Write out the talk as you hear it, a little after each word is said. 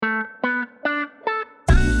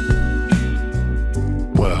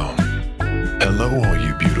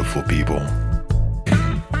beautiful people.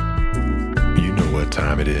 You know what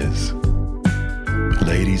time it is.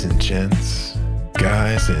 Ladies and gents,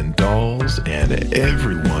 guys and dolls, and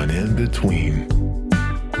everyone in between.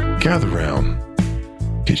 Gather round.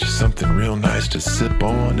 Get you something real nice to sip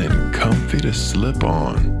on and comfy to slip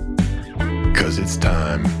on. 'Cause it's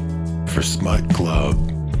time for Smut Club.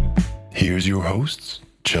 Here's your hosts,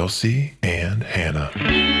 Chelsea and Hannah.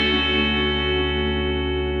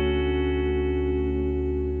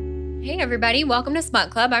 Hey everybody, welcome to Smut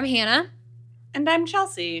Club. I'm Hannah. And I'm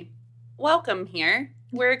Chelsea. Welcome here.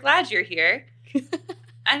 We're glad you're here.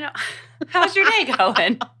 I know. How's your day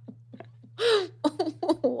going?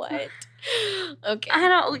 What? Okay.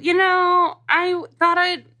 I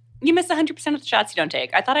thought you miss 100% of the shots you don't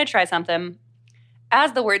take. I thought I'd try something.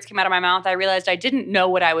 As the words came out of my mouth, I realized I didn't know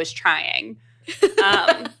what I was trying.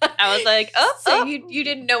 I was like, So you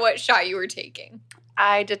didn't know what shot you were taking?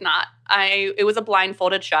 I did not. It was a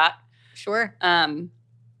blindfolded shot. Sure. Did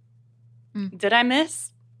I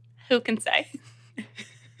miss? Who can say?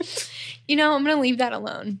 I'm going to leave that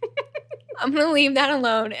alone. I'm going to leave that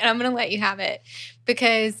alone, and I'm going to let you have it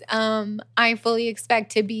because I fully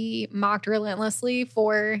expect to be mocked relentlessly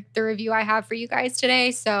for the review I have for you guys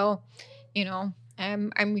today. So, I'm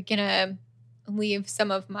going to leave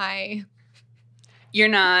some of my... You're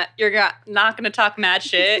not going to talk mad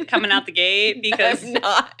shit coming out the gate because I'm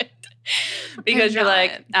not. Because I'm you're not.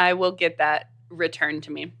 like, I will get that returned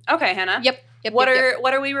to me. Okay, Hannah. Yep. What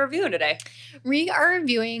are we reviewing today? We are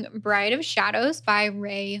reviewing Bride of Shadows by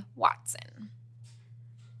Ray Watson.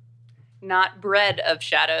 Not Bread of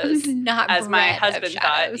Shadows, Not as my Bread of husband thought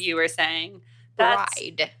Shadows. you were saying.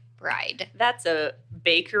 Bride. That's a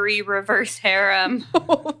bakery reverse harem.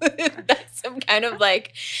 That's some kind of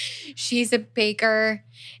like, she's a baker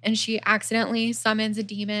and she accidentally summons a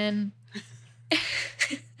demon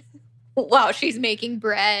while she's making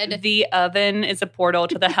bread. The oven is a portal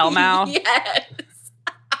to the Hellmouth. Yes.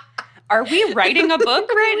 Are we writing a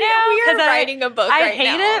book right now? We are 'Cause writing a book I right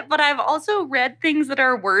hate now. it, but I've also read things that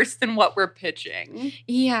are worse than what we're pitching.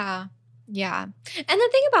 Yeah. And the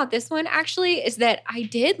thing about this one actually is that I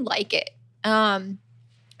did like it.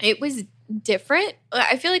 It was different.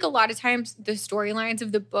 I feel like a lot of times the storylines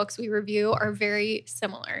of the books we review are very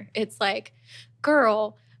similar. It's like,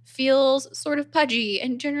 girl feels sort of pudgy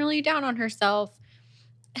and generally down on herself,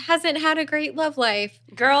 hasn't had a great love life.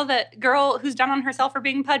 Girl who's down on herself for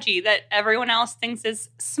being pudgy that everyone else thinks is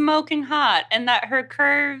smoking hot and that her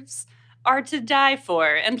curves are to die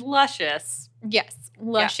for and luscious. Yes,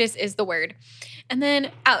 luscious is the word. And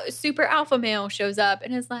then super alpha male shows up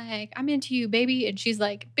and is like, I'm into you, baby. And she's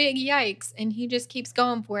like, big yikes. And he just keeps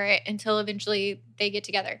going for it until eventually they get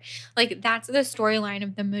together. Like, that's the storyline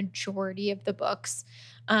of the majority of the books.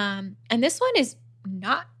 And this one is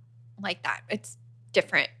not like that. It's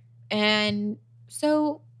different. And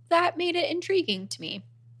so that made it intriguing to me.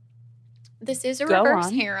 This is a Go reverse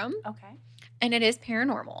on. harem. Okay. And it is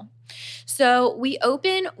paranormal. So we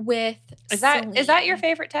open with Is that your Celine.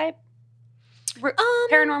 favorite type?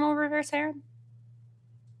 Paranormal reverse harem?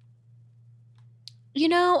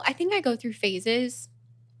 I think I go through phases.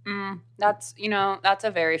 That's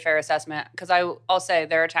a very fair assessment because I'll say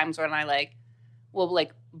there are times when I will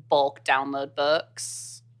bulk download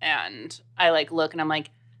books and I look and I'm like,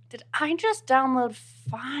 did I just download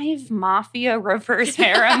 5 Mafia reverse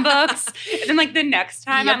harem books? And then the next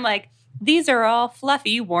time Yep. I'm like, these are all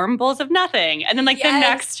fluffy warm bowls of nothing. And then the Yes.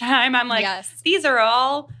 next time I'm like, Yes. these are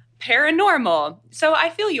all paranormal. So I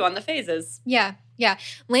feel you on the phases. Yeah.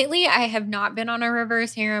 Lately, I have not been on a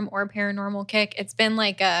reverse harem or paranormal kick. It's been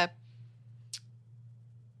like a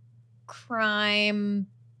crime,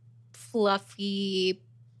 fluffy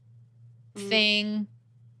thing.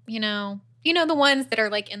 The ones that are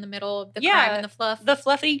in the middle of the crime and the fluff. The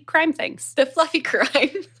fluffy crime things. The fluffy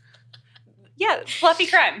crime. Yeah, fluffy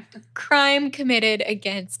crime. Crime committed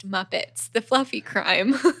against Muppets. The fluffy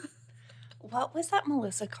crime. What was that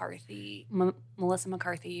Melissa McCarthy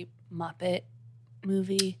Muppet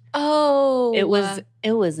movie? Oh. It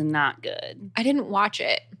was not good. I didn't watch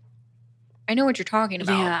it. I know what you're talking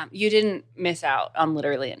about. Yeah, you didn't miss out on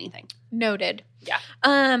literally anything. Noted. Yeah.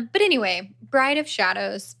 But anyway, Bride of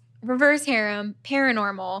Shadows, reverse harem,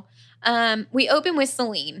 paranormal. We open with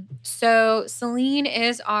Celine. So Celine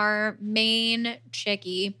is our main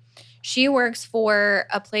chickie. She works for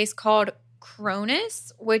a place called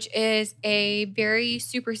Cronus, which is a very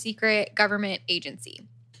super secret government agency.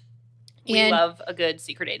 We love a good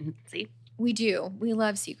secret agency. We do. We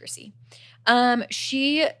love secrecy.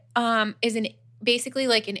 She is basically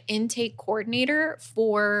an intake coordinator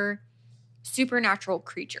for supernatural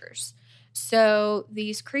creatures. So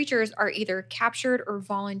these creatures are either captured or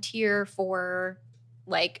volunteer for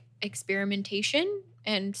like experimentation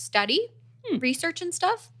and study, research and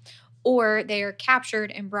stuff, or they are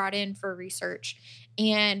captured and brought in for research.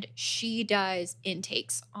 And she does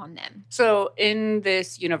intakes on them. So in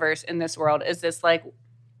this universe, in this world, is this like,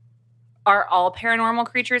 are all paranormal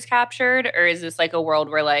creatures captured, or is this like a world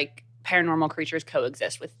where like paranormal creatures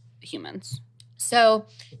coexist with humans? So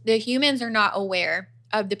the humans are not aware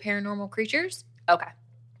of the paranormal creatures. Okay.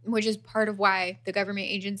 Which is part of why the government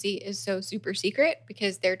agency is so super secret,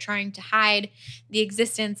 because they're trying to hide the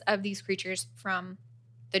existence of these creatures from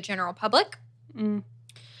the general public.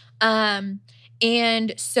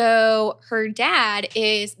 And so her dad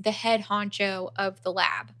is the head honcho of the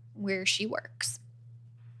lab where she works.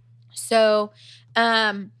 So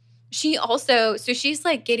she's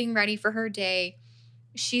like getting ready for her day.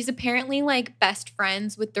 She's apparently like best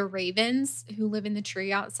friends with the ravens who live in the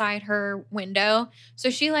tree outside her window. So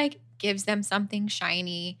she like gives them something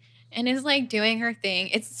shiny and is like doing her thing.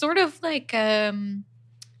 It's sort of like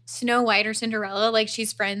Snow White or Cinderella. Like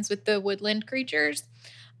she's friends with the woodland creatures.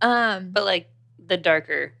 But like the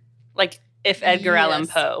darker, like if Edgar Allan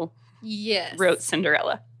Poe wrote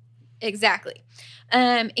Cinderella. Exactly.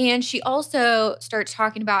 And she also starts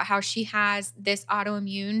talking about how she has this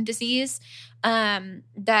autoimmune disease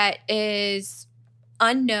that is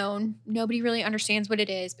unknown. Nobody really understands what it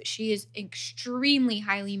is, but she is extremely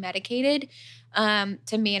highly medicated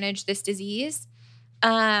to manage this disease.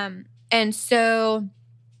 And so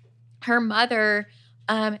her mother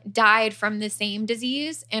died from the same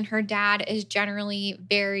disease, and her dad is generally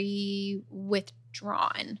very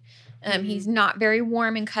withdrawn. He's not very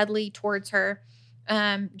warm and cuddly towards her,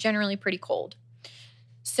 generally pretty cold.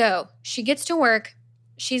 So she gets to work.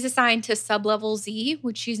 She's assigned to sublevel Z,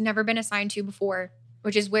 which she's never been assigned to before,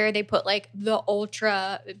 which is where they put like the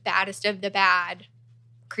ultra baddest of the bad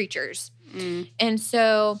creatures. And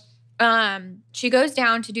so she goes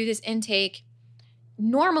down to do this intake.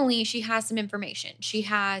 Normally she has some information. She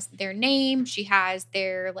has their name. She has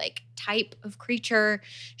their like type of creature.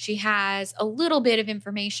 She has a little bit of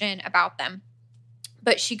information about them.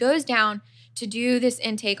 But she goes down to do this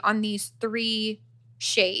intake on these 3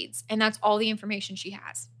 shades, and that's all the information she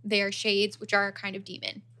has. They are shades, which are a kind of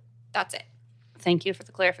demon. That's it. Thank you for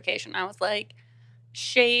the clarification. I was like,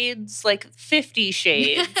 shades, like 50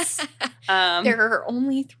 shades. There are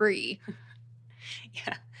only 3.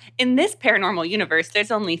 Yeah. In this paranormal universe,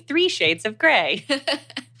 there's only 3 shades of gray.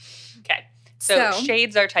 Okay. So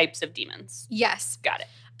shades are types of demons. Yes. Got it.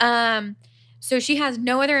 So she has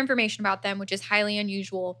no other information about them, which is highly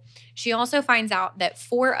unusual. She also finds out that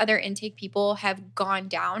 4 other intake people have gone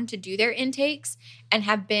down to do their intakes and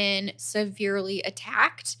have been severely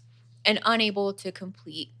attacked and unable to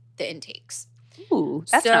complete the intakes. Ooh,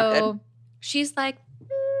 that's not good. She's like,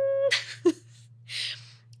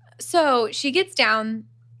 So she gets down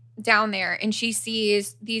there and she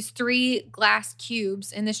sees these 3 glass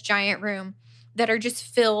cubes in this giant room that are just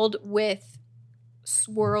filled with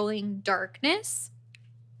swirling darkness.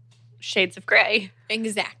 Shades of gray.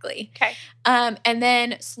 Exactly. Okay. And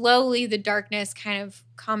then slowly the darkness kind of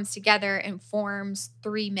comes together and forms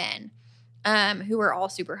 3 men who are all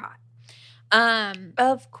super hot.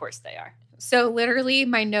 Of course they are. So literally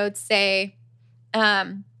my notes say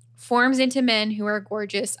forms into men who are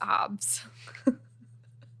gorgeous obs.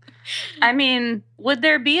 I mean, would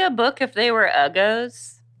there be a book if they were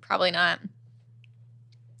uggos? Probably not.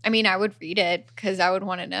 I mean, I would read it because I would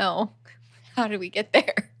want to know how did we get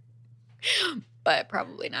there? But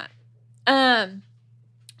probably not.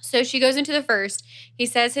 So she goes into the first. He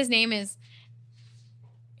says his name is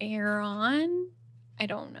Aaron. I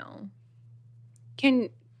don't know.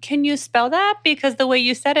 Can you spell that? Because the way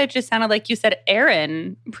you said it just sounded like you said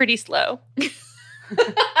Aaron pretty slow.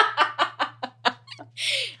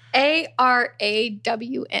 Arawn.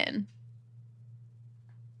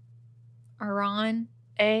 Aron.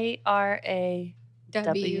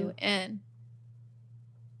 ARAWN.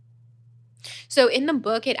 So in the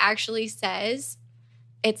book, it actually says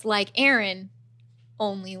it's like Aaron,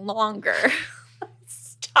 only longer.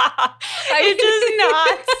 Stop. It does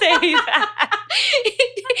not say that.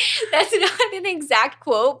 That's not an exact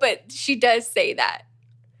quote, but she does say that.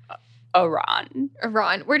 Aron.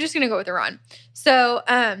 We're just going to go with Aron. So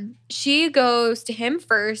she goes to him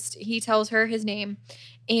first. He tells her his name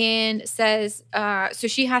and says, so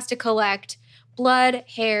she has to collect blood,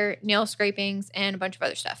 hair, nail scrapings, and a bunch of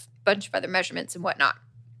other stuff, bunch of other measurements and whatnot.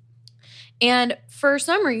 And for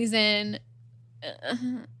some reason,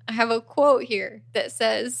 I have a quote here that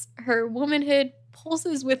says, her womanhood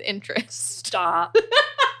pulses with interest. Stop.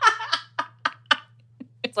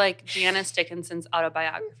 It's like Janice Dickinson's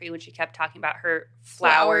autobiography when she kept talking about her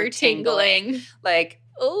flower tingling. Like,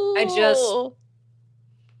 Ooh.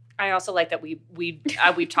 I also like that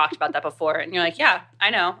we've talked about that before, and you're like, yeah, I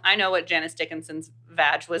know what Janice Dickinson's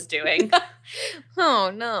vag was doing.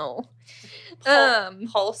 Oh no.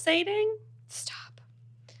 Pulsating? Stop.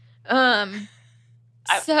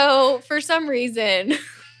 So for some reason,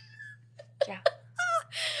 Yeah.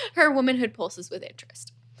 her womanhood pulses with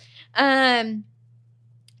interest. And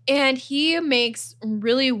he makes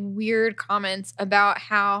really weird comments about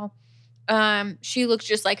how she looks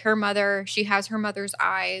just like her mother. She has her mother's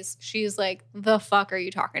eyes. She's like, the fuck are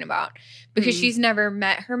you talking about? Because she's never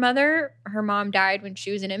met her mother. Her mom died when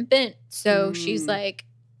she was an infant. So she's like,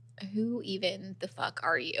 who even the fuck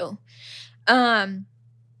are you?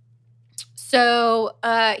 So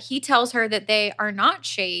he tells her that they are not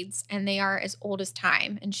shades and they are as old as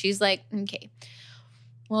time. And she's like, okay,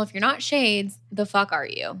 well, if you're not shades, the fuck are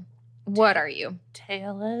you? What are you?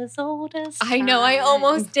 Tale as old as time. I know, I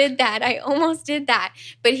almost did that.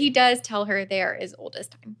 But he does tell her they are as old as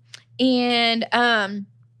time. And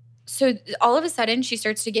so all of a sudden she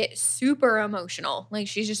starts to get super emotional. Like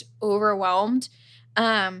she's just overwhelmed.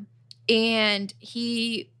 And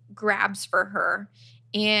he grabs for her.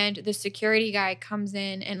 And the security guy comes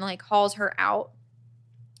in and like hauls her out.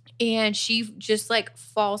 And she just like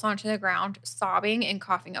falls onto the ground, sobbing and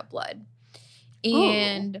coughing up blood.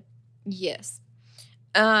 And yes.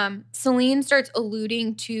 Celine starts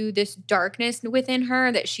alluding to this darkness within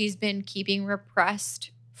her that she's been keeping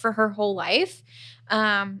repressed for her whole life.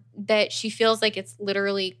 That she feels like it's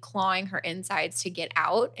literally clawing her insides to get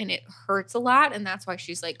out, and it hurts a lot. And that's why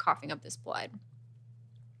she's like coughing up this blood.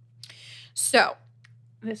 So.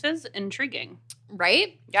 This is intriguing.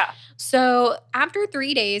 Right? Yeah. So after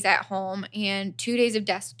 3 days at home and 2 days of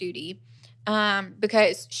desk duty,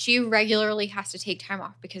 because she regularly has to take time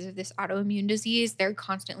off because of this autoimmune disease, they're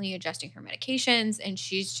constantly adjusting her medications, and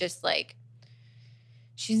she's just like,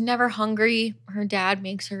 she's never hungry. Her dad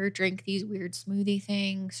makes her drink these weird smoothie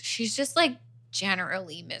things. She's just like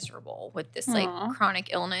generally miserable with this like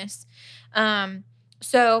chronic illness.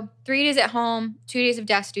 So 3 days at home, 2 days of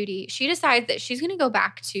desk duty, she decides that she's going to go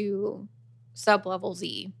back to sublevel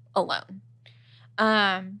Z alone.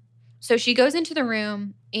 So she goes into the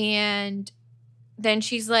room, and then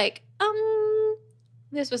she's like,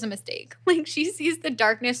 this was a mistake. Like she sees the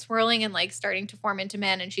darkness swirling and like starting to form into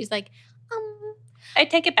men, and she's like, I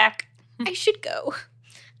take it back. I should go.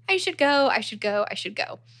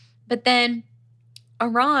 But then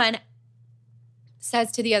Aran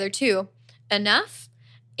says to the other two, enough.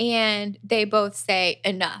 And they both say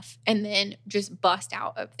enough, and then just bust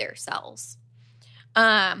out of their cells.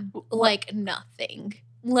 Like nothing.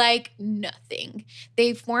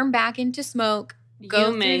 They form back into smoke,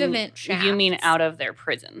 go through the vent shaft. You mean out of their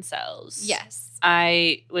prison cells? Yes.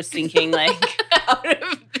 I was thinking like out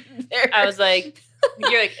of their... I was like,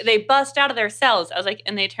 you're like, they bust out of their cells. I was like,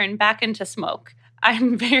 and they turn back into smoke.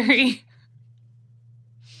 I'm very...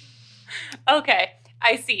 Okay.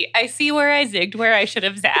 I see where I zigged, where I should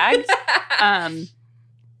have zagged.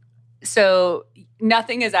 So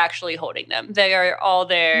nothing is actually holding them. They are all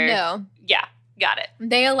there. No. Yeah, got it.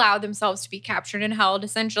 They allow themselves to be captured and held,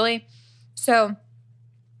 essentially. So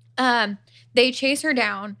they chase her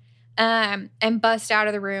down and bust out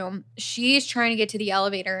of the room. She's trying to get to the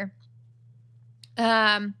elevator.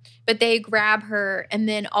 But they grab her, and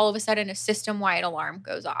then all of a sudden a system-wide alarm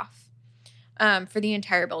goes off for the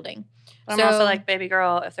entire building. But I'm also like, baby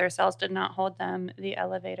girl, if their cells did not hold them, the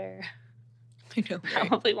elevator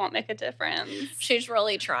probably won't make a difference. She's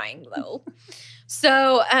really trying, though.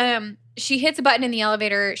 So she hits a button in the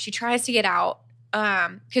elevator. She tries to get out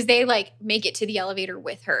because they, like, make it to the elevator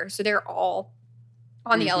with her. So they're all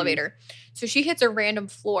on the elevator. So she hits a random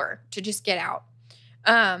floor to just get out.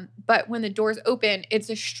 But when the doors open, it's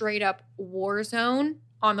a straight-up war zone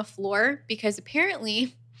on the floor because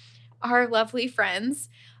apparently our lovely friends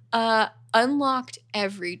unlocked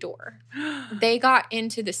every door. They got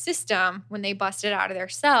into the system when they busted out of their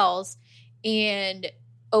cells and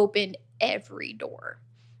opened every door.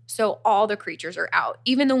 So all the creatures are out,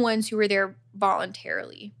 even the ones who were there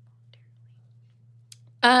voluntarily.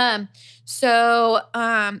 So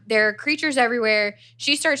there are creatures everywhere.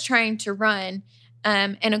 She starts trying to run,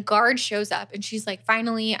 and a guard shows up, and she's like,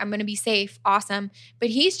 finally, I'm going to be safe. Awesome. But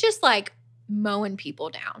he's just like mowing people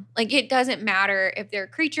down. Like, it doesn't matter if they're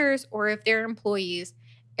creatures or if they're employees,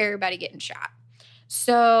 everybody getting shot.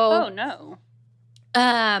 So, oh no.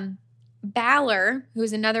 Balor,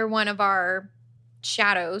 who's another one of our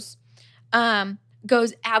shadows,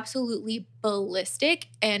 goes absolutely ballistic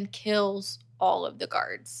and kills all of the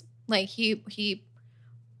guards. Like, he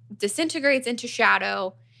disintegrates into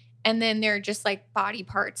shadow. And then they're just like body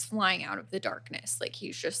parts flying out of the darkness. Like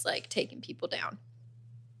he's just like taking people down.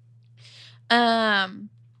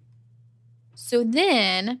 So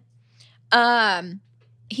then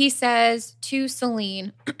he says to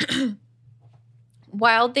Celine,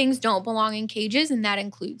 wild things don't belong in cages, and that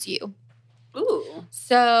includes you. Ooh.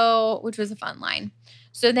 So, which was a fun line.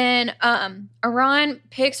 So then Aran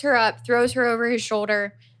picks her up, throws her over his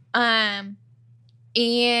shoulder, and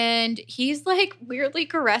he's like weirdly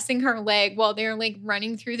caressing her leg while they're like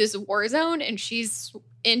running through this war zone, and she's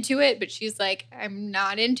into it, but she's like, I'm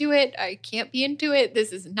not into it. I can't be into it.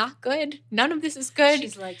 This is not good. None of this is good.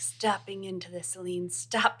 She's like, stop being into this, Celine.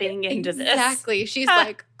 Stop being into this. Exactly. She's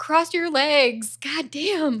like, cross your legs. God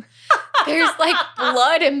damn. There's like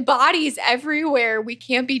blood and bodies everywhere. We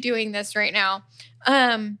can't be doing this right now.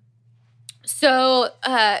 So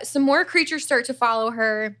some more creatures start to follow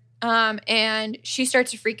her. And she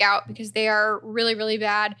starts to freak out because they are really, really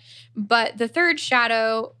bad. But the third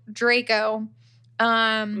shadow, Draco,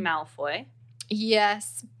 Malfoy.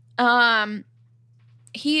 Yes.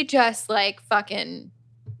 He just like fucking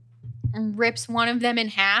rips one of them in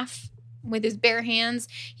half with his bare hands.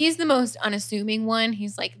 He's the most unassuming one.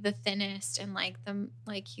 He's like the thinnest and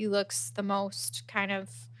he looks the most kind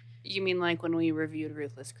of. You mean like when we reviewed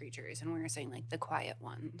Ruthless Creatures and we were saying like the quiet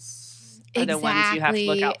ones are the ones you have to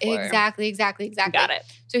look out for. Exactly. Got it.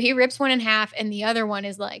 So he rips one in half and the other one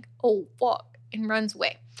is like, oh, fuck, and runs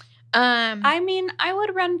away. I mean, I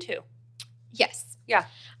would run too. Yes. Yeah.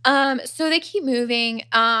 So they keep moving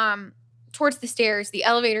towards the stairs. The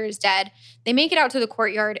elevator is dead. They make it out to the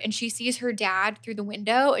courtyard and she sees her dad through the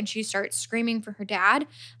window and she starts screaming for her dad.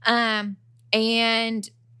 And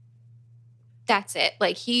that's it.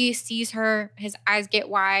 Like he sees her, his eyes get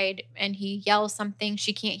wide and he yells something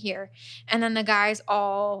she can't hear. And then the guys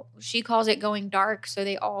she calls it going dark. So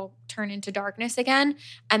they all turn into darkness again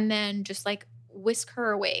and then just like whisk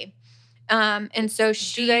her away. And so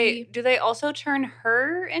do they also turn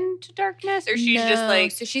her into darkness or she's just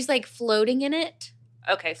like, so she's like floating in it.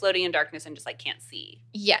 Okay. Floating in darkness and just like can't see.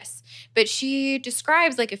 Yes. But she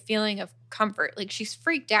describes like a feeling of comfort. Like she's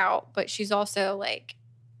freaked out, but she's also like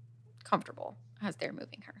comfortable as they're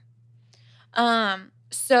moving her.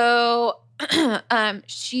 So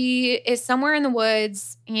she is somewhere in the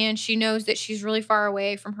woods and she knows that she's really far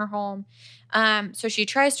away from her home. So she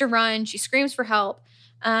tries to run. She screams for help.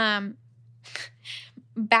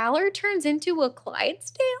 Ballard turns into a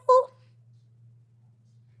Clydesdale.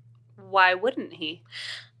 Why wouldn't he?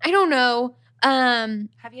 I don't know.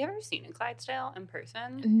 Have you ever seen a Clydesdale in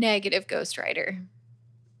person? Negative Ghost Rider.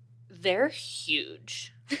 They're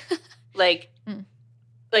huge. like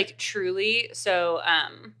truly. So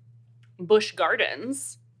Busch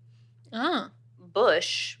Gardens. Oh.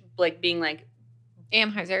 Busch, like being like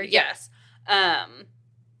Amheiser. Yes. I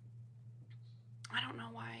don't know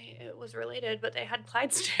why it was related, but they had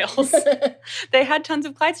Clydesdales. They had tons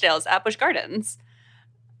of Clydesdales at Busch Gardens.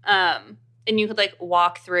 And you could like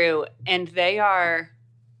walk through and they're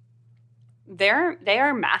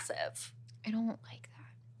massive. I don't like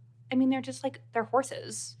that. I mean, they're just like, they're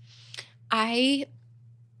horses. I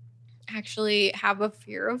actually have a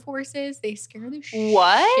fear of horses. They scare the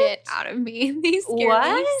What? shit out of me. They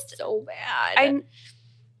scare me so bad.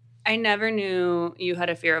 I never knew you had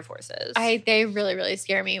a fear of horses. They really, really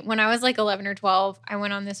scare me. When I was like 11 or 12, I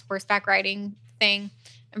went on this horseback riding thing.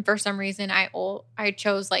 And for some reason, I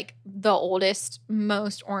chose like the oldest,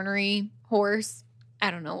 most ornery horse.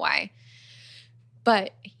 I don't know why.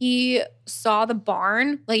 But he saw the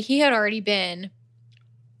barn. Like he had already been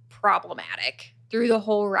problematic through the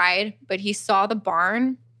whole ride. But he saw the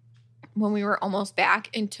barn when we were almost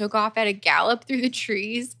back and took off at a gallop through the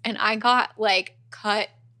trees. And I got like cut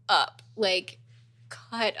up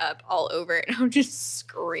all over it. I'm just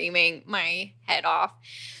screaming my head off.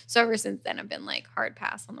 So ever since then, I've been like hard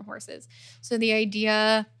pass on the horses. So the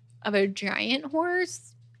idea of a giant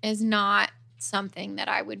horse is not something that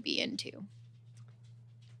I would be into.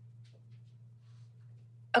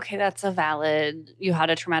 Okay, that's a valid, you had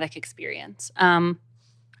a traumatic experience.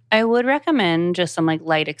 I would recommend just some like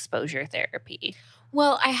light exposure therapy.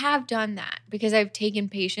 Well, I have done that because I've taken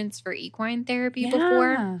patients for equine therapy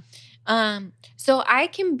before. So I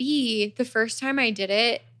can be, the first time I did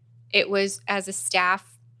it, it was as a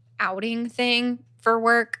staff outing thing for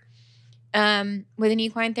work with an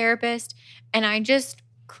equine therapist. And I just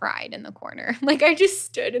cried in the corner. Like I just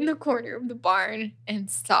stood in the corner of the barn and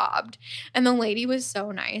sobbed. And the lady was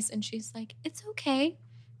so nice. And she's like, it's okay.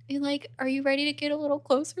 And like, are you ready to get a little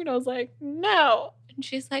closer? And I was like, no. And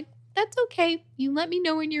she's like, that's okay. You let me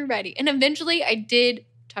know when you're ready. And eventually I did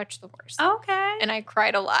touch the horse. Okay. and I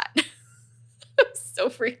cried a lot. I was so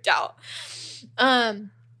freaked out.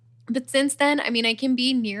 But since then, I mean, I can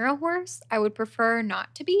be near a horse. I would prefer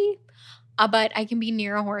not to be, but I can be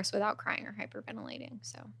near a horse without crying or hyperventilating.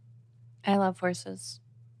 So I love horses.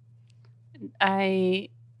 I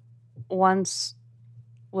once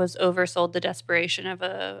was oversold the desperation of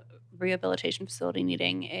a rehabilitation facility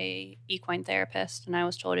needing a equine therapist, and I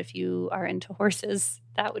was told if you are into horses,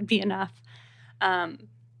 that would be enough.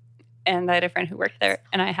 And I had a friend who worked there,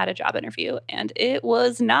 and I had a job interview, and it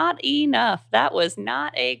was not enough. That was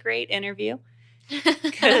not a great interview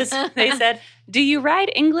because they said, "Do you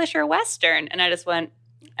ride English or Western?" And I just went,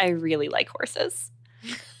 "I really like horses."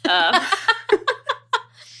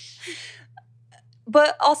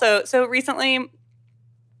 But also, so recently,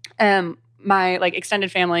 my like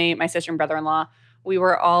extended family, my sister and brother-in-law, we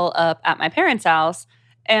were all up at my parents' house,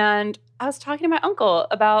 and I was talking to my uncle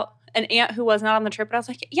about an aunt who was not on the trip, but I was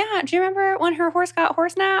like, "Yeah, do you remember when her horse got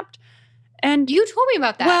horse napped?" And You told me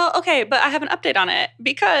about that. well, okay, but I have an update on it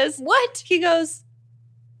because what? he goes,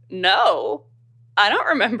 "No, I don't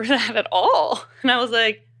remember that at all." And I was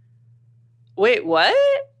like, "Wait, what?"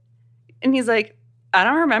 And he's like, "I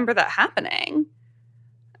don't remember that happening."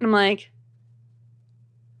 And I'm like,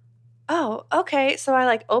 "Oh, okay." So I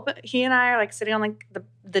like he and I are like sitting on like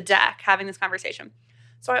the deck having this conversation.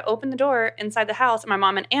 So I open the door inside the house and my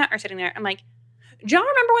mom and aunt are sitting there. I'm like, "Do y'all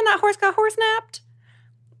remember when that horse got horse napped?"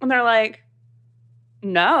 And they're like,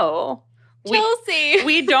 "No. Chelsea.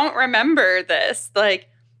 We don't remember this. Like,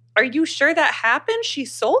 are you sure that happened? She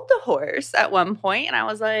sold the horse at one point." And I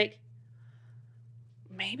was like,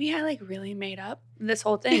 maybe I like really made up this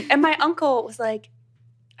whole thing. And my uncle was like,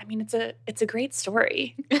 "I mean, it's a great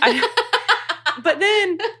story." But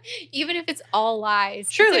then, even if it's all lies,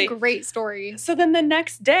 truly, it's a great story. So then the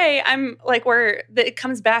next day, I'm like, it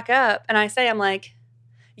comes back up, and I say, I'm like,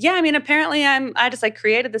 "Yeah, I mean, apparently I just like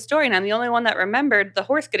created the story, and I'm the only one that remembered the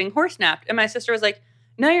horse getting horse napped." And my sister was like,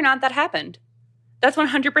 "No, you're not. That happened. That's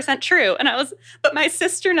 100% true." And but my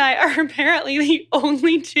sister and I are apparently the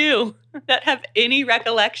only two that have any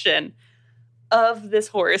recollection of this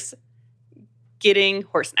horse getting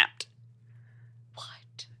horse napped.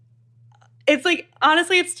 What? It's like,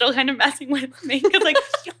 honestly, it's still kind of messing with me because like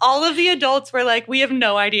all of the adults were like, "We have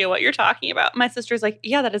no idea what you're talking about." My sister's like,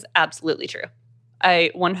 "Yeah, that is absolutely true.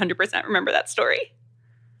 I 100% remember that story."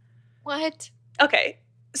 What? Okay.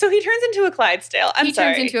 So he turns into a Clydesdale. He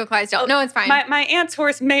turns into a Clydesdale. No, it's fine. My aunt's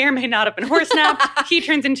horse may or may not have been horse napped. He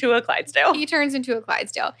turns into a Clydesdale. He turns into a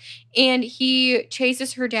Clydesdale. And he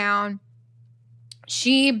chases her down.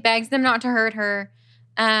 She begs them not to hurt her.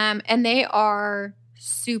 And they are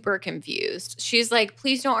super confused. She's like,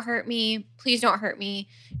 "Please don't hurt me. Please don't hurt me.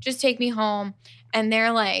 Just take me home." And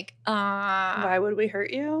they're like, "Why would we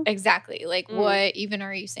hurt you?" Exactly. Like, what even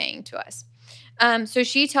are you saying to us? So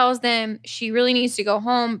she tells them she really needs to go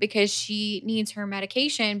home because she needs her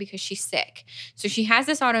medication because she's sick. So she has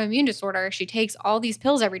this autoimmune disorder. She takes all these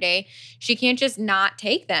pills every day. She can't just not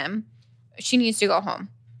take them. She needs to go home.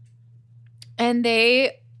 And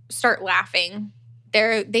they start laughing.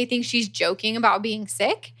 They think she's joking about being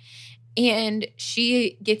sick. And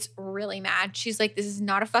she gets really mad. She's like, "This is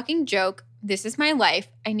not a fucking joke. This is my life.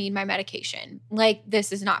 I need my medication. Like,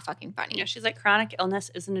 this is not fucking funny." Yeah, she's like, chronic illness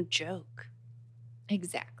isn't a joke.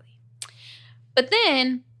 Exactly. But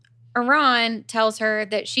then Iran tells her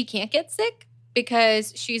that she can't get sick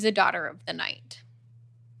because she's a daughter of the night.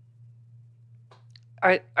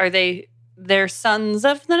 Are they their sons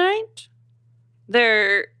of the night?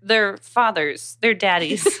 They're fathers. They're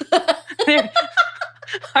daddies. they're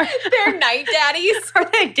night daddies. Are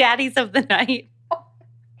they daddies of the night?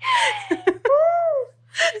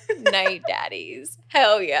 Night daddies.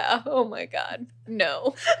 Hell yeah. Oh my God.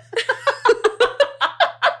 No.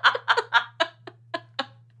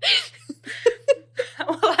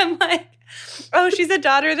 Well, I'm like, "Oh, she's a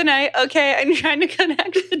daughter of the night. Okay, I'm trying to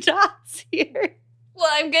connect the dots here." Well,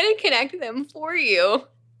 I'm going to connect them for you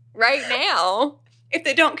right now. If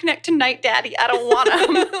they don't connect to Night Daddy, I don't want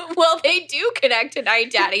them. Well, they do connect to Night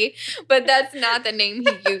Daddy, but that's not the name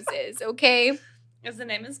he uses, okay? Because the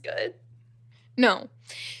name is good. No.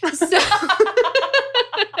 So you're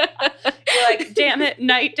like, "Damn it,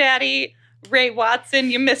 Night Daddy, Ray Watson,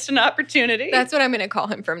 you missed an opportunity." That's what I'm going to call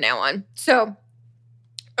him from now on. So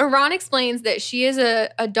Iran explains that she is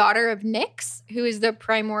a daughter of Nyx, who is the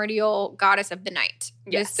primordial goddess of the night.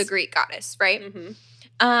 Yes. It's the Greek goddess, right? Mm-hmm.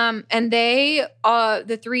 And they,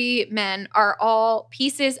 the three men, are all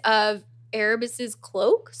pieces of Erebus's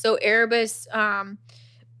cloak. So Erebus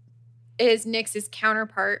is Nyx's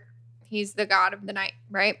counterpart. He's the god of the night,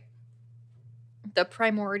 right? The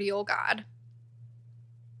primordial god.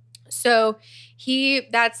 So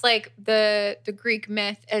that's like the Greek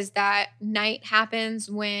myth is that night happens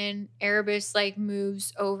when Erebus like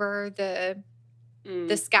moves over the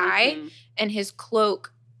sky and his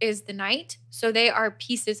cloak is the night. So they are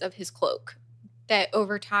pieces of his cloak that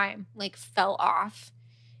over time like fell off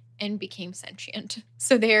and became sentient.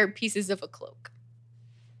 So they are pieces of a cloak.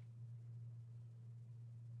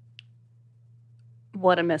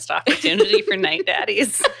 What a missed opportunity for night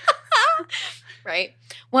daddies. Right.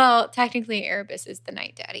 Well, technically Erebus is the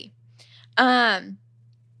night daddy.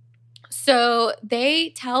 So they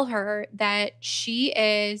tell her that she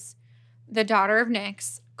is the daughter of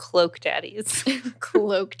Nyx. Cloak daddies.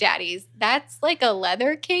 Cloak daddies. That's like a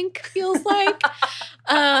leather kink, feels like.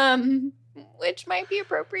 Which might be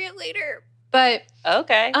appropriate later. But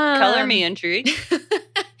okay. Color me intrigued.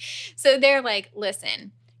 So they're like,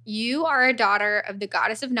 listen, you are a daughter of the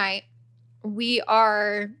goddess of night. We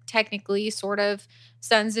are technically sort of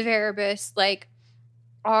sons of Erebus. Like,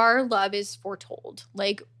 our love is foretold.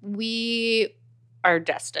 Like, we are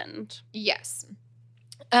destined. Yes.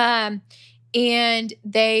 And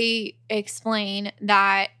they explain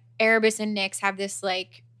that Erebus and Nyx have this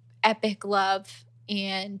like epic love.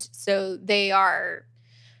 And so they are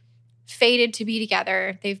fated to be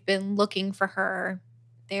together. They've been looking for her.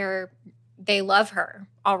 They love her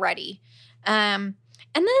already. And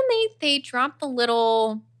then they drop the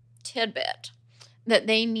little tidbit that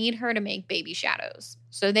they need her to make baby shadows.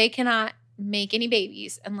 So they cannot make any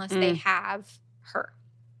babies unless they have her.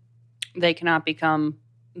 They cannot become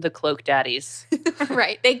the cloak daddies.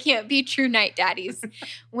 Right. They can't be true night daddies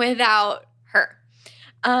without her.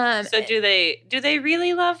 So do they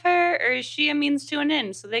really love her, or is she a means to an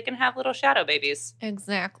end so they can have little shadow babies?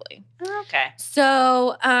 Exactly. Okay.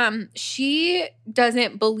 So she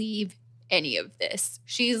doesn't believe any of this.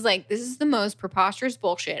 She's like, this is the most preposterous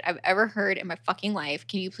bullshit I've ever heard in my fucking life.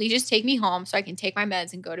 Can you please just take me home so I can take my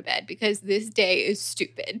meds and go to bed, because this day is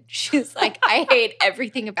stupid. She's like, I hate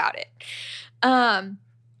everything about it.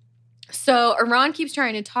 So Iran keeps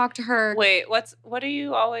trying to talk to her. Wait, what did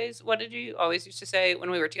you always used to say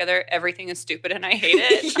when we were together? Everything is stupid and I hate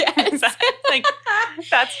it. Yes.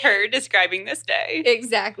 That's her describing this day.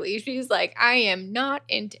 Exactly. She's like, I am not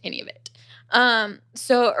into any of it.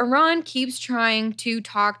 So Iran keeps trying to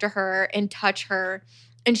talk to her and touch her,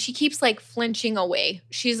 and she keeps like flinching away.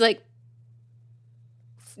 She's like,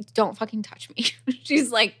 don't fucking touch me.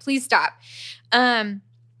 She's like, please stop.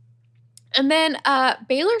 And then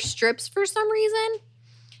Baylor strips for some reason.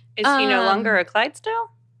 Is he no longer a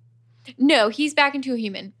Clydesdale? No, he's back into a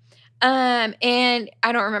human. And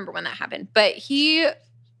I don't remember when that happened, but he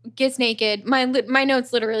gets naked. My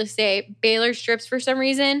notes literally say Baylor strips for some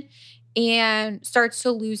reason and starts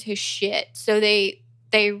to lose his shit. So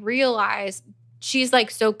they realize, she's like,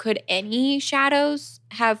 so could any shadows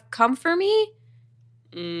have come for me?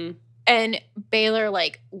 And Baylor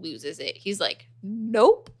like loses it. He's like,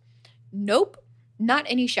 nope, not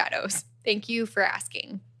any shadows. Thank you for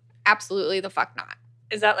asking. Absolutely the fuck not.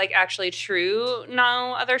 Is that like actually true?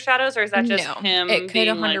 No other shadows, or is that just him? It could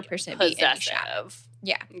 100% be any shadow.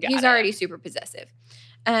 Yeah, he's already super possessive.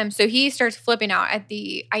 So he starts flipping out at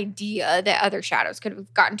the idea that other shadows could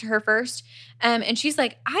have gotten to her first. And she's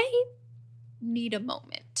like, I need a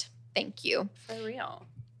moment. Thank you. For real.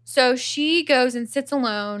 So she goes and sits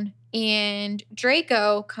alone, and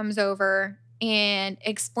Draco comes over and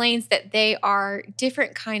explains that they are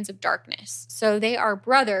different kinds of darkness. So they are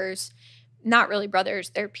brothers, not really brothers.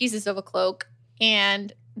 They're pieces of a cloak,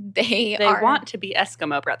 and they want to be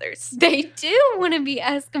Eskimo brothers. They do want to be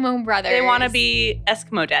Eskimo brothers. They want to be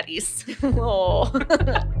Eskimo daddies. Oh.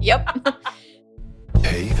 Yep.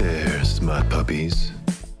 Hey there, smut puppies.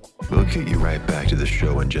 We'll get you right back to the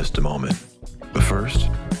show in just a moment. But first,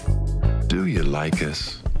 do you like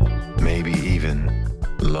us? Maybe even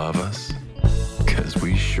love us? 'Cause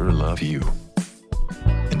we sure love you.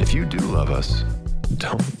 And if you do love us,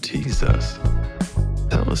 don't tease us.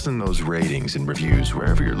 Tell us in those ratings and reviews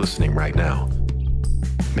wherever you're listening right now.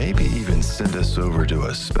 Maybe even send us over to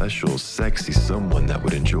a special sexy someone that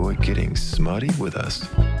would enjoy getting smutty with us.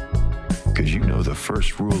 'Cause you know the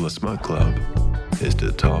first rule of Smut Club is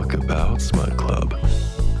to talk about Smut Club.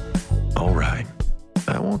 All right,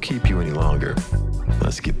 I won't keep you any longer.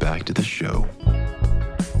 Let's get back to the show.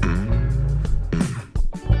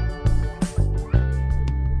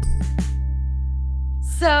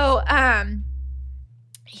 So,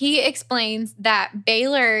 he explains that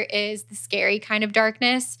Baylor is the scary kind of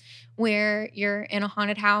darkness where you're in a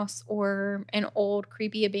haunted house or an old,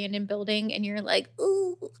 creepy, abandoned building and you're like,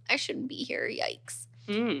 ooh, I shouldn't be here. Yikes.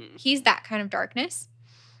 He's that kind of darkness.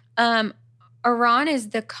 Iran is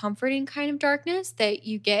the comforting kind of darkness that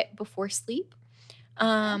you get before sleep,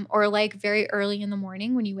 or like very early in the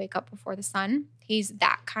morning when you wake up before the sun. He's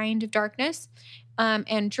that kind of darkness.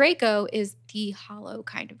 And Draco is the hollow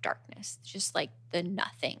kind of darkness, just like the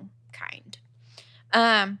nothing kind.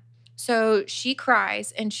 So she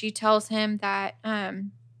cries and she tells him that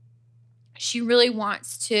she really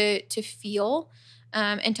wants to feel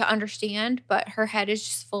and to understand, but her head is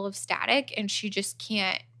just full of static and she just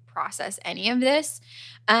can't process any of this.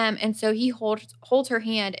 And so he holds her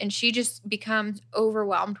hand and she just becomes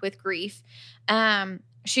overwhelmed with grief.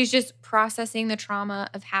 She's just processing the trauma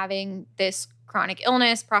of having this chronic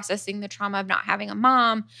illness, processing the trauma of not having a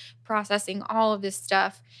mom, processing all of this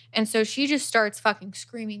stuff. And so she just starts fucking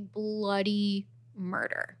screaming bloody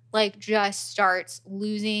murder, like just starts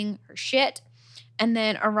losing her shit. And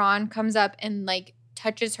then Iran comes up and like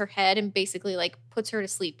touches her head and basically like puts her to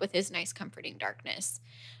sleep with his nice comforting darkness.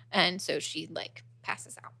 And so she like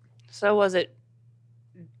passes out. So was it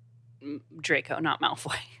Draco, not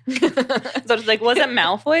Malfoy? So it's like, was it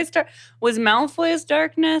was Malfoy's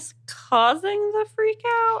darkness causing the freak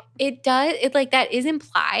out? It does. It like that is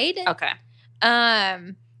implied. Okay.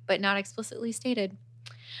 But not explicitly stated.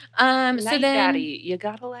 So Night then, Daddy, you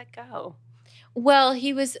gotta let go. well,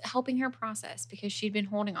 he was helping her process because she'd been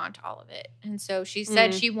holding on to all of it. And so she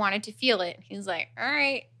said she wanted to feel it. He's like, all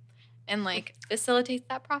right. And like facilitates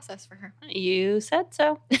that process for her. You said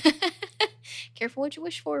so. Careful what you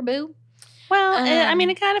wish for, boo. Well, I mean,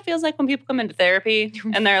 it kind of feels like when people come into therapy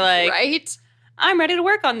and they're like, right? I'm ready to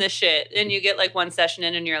work on this shit. And you get like one session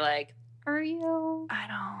in and you're like, Are you? I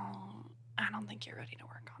don't think you're ready to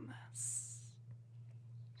work on this.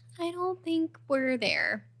 I don't think we're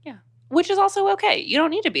there. Yeah. Which is also okay. You don't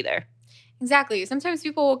need to be there. Exactly. Sometimes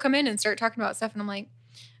people will come in and start talking about stuff and I'm like,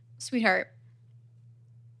 sweetheart,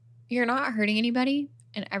 you're not hurting anybody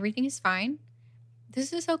and everything is fine.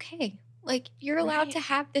 This is okay. Like, you're allowed to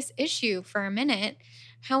have this issue for a minute.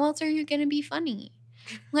 How else are you going to be funny?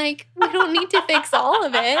 Like, we don't need to fix all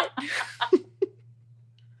of it.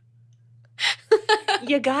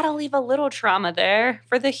 You gotta leave a little trauma there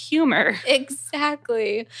for the humor.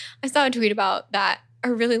 Exactly. I saw a tweet about that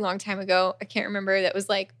a really long time ago. I can't remember. That was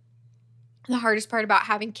like, the hardest part about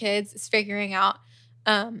having kids is figuring out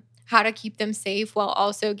how to keep them safe while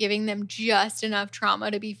also giving them just enough trauma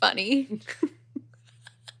to be funny.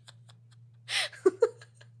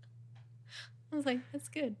 I was like, that's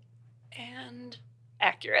good. And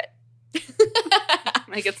accurate.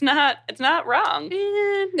 Like it's not wrong.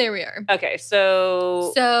 And there we are. Okay,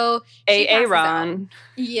 so she passes Aaron out.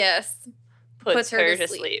 Yes. puts her to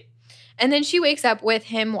sleep. And then she wakes up with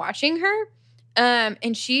him watching her.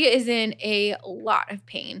 And she is in a lot of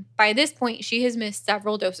pain. By this point, she has missed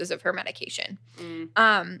several doses of her medication.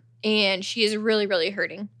 And she is really, really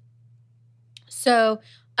hurting. So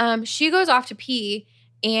she goes off to pee,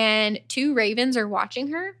 and two ravens are watching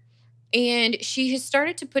her. And she has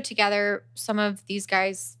started to put together some of these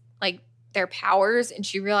guys, like their powers, and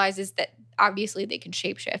she realizes that obviously they can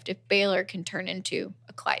shapeshift. If Baylor can turn into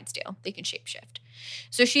a Clydesdale, they can shapeshift.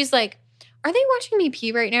 So she's like, are they watching me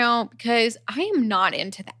pee right now? Because I am not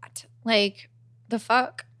into that. Like, the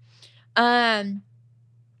fuck?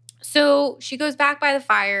 So she goes back by the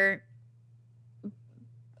fire.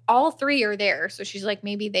 All three are there. So she's like,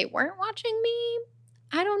 maybe they weren't watching me.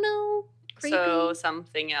 I don't know. Creepy. So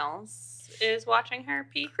something else is watching her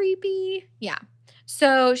pee? Creepy. Yeah.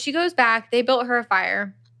 So she goes back. They built her a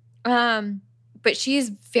fire. But she's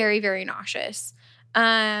very, very nauseous.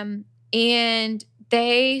 And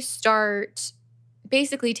they start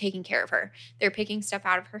basically taking care of her. They're picking stuff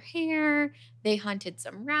out of her hair. They hunted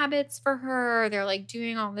some rabbits for her. They're like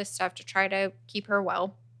doing all this stuff to try to keep her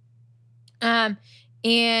well.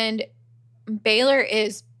 And Baylor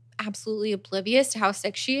is absolutely oblivious to how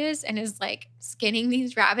sick she is and is like skinning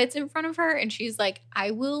these rabbits in front of her. And she's like,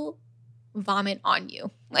 I will vomit on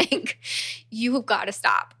you. Like, you have got to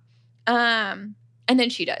stop. And then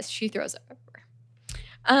she does. She throws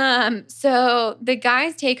up. So the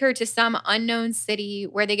guys take her to some unknown city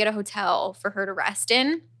where they get a hotel for her to rest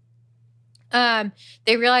in.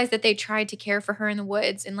 They realize that they tried to care for her in the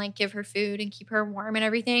woods and like give her food and keep her warm and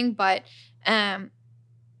everything, but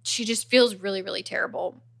she just feels really, really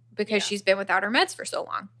terrible because she's been without her meds for so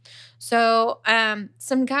long. So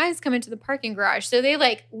some guys come into the parking garage. So they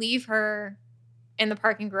like leave her in the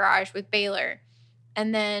parking garage with Baylor.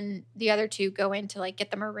 And then the other two go in to like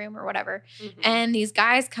get them a room or whatever. Mm-hmm. And these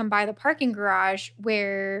guys come by the parking garage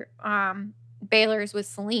where Baylor's with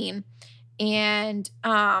Celine. And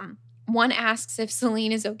one asks if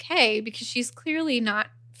Celine is okay because she's clearly not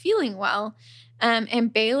feeling well.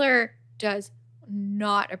 And Baylor does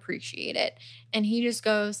not appreciate it. And he just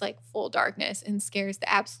goes like full darkness and scares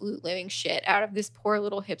the absolute living shit out of this poor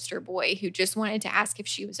little hipster boy who just wanted to ask if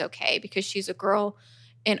she was okay because she's a girl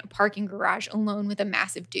in a parking garage alone with a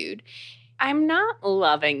massive dude. I'm not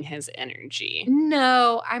loving his energy.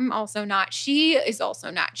 No, I'm also not. She is also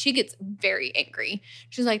not. She gets very angry.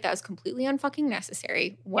 She's like, that was completely unfucking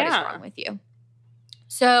necessary. What is wrong with you?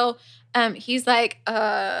 So he's like,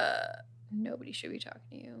 nobody should be talking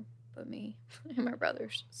to you but me and my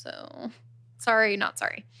brothers. So sorry, not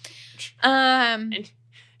sorry. And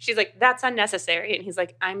she's like, that's unnecessary. And he's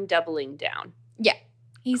like, I'm doubling down. Yeah.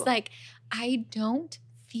 He's like, I don't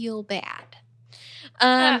feel bad.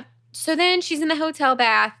 So then she's in the hotel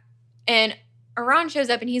bath and Iran shows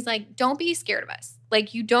up and he's like, don't be scared of us.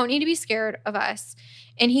 Like, you don't need to be scared of us.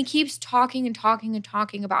 And he keeps talking and talking and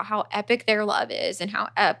talking about how epic their love is and how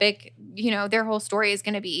epic, you know, their whole story is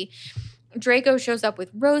going to be. Draco shows up with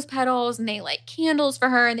rose petals and they light candles for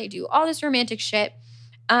her and they do all this romantic shit.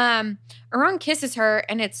 Iran kisses her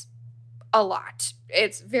and it's a lot.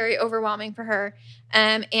 It's very overwhelming for her.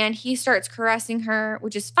 And he starts caressing her,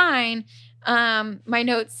 which is fine. My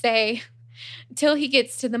notes say, till he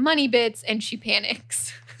gets to the money bits and she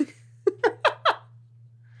panics.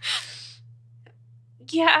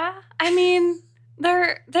 Yeah, I mean,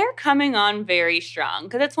 they're coming on very strong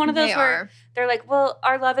because it's one of those where they're like, well,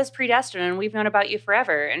 our love is predestined and we've known about you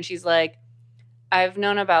forever. And she's like, I've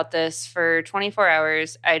known about this for 24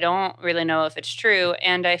 hours. I don't really know if it's true.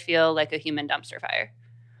 And I feel like a human dumpster fire,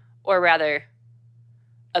 or rather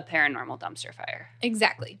a paranormal dumpster fire.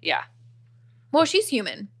 Exactly. Yeah. Well, she's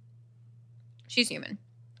human. She's human.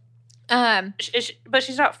 But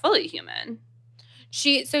she's not fully human.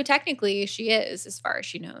 So technically she is, as far as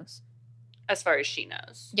she knows. As far as she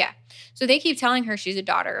knows. Yeah. So they keep telling her she's a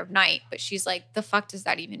daughter of night, but she's like, the fuck does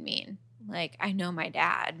that even mean? Like, I know my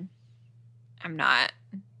dad. I'm not.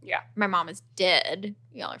 Yeah. My mom is dead.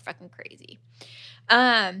 Y'all are fucking crazy.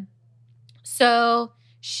 So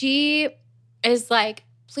she is like,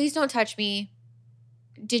 please don't touch me.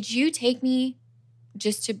 Did you take me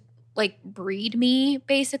just to like breed me,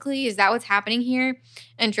 basically? Is that what's happening here?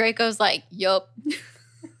 And Draco's like, yup.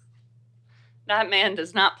 That man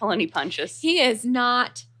does not pull any punches. He is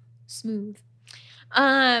not smooth.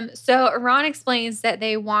 So Iran explains that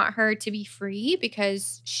they want her to be free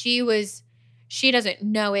because she doesn't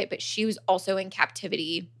know it, but she was also in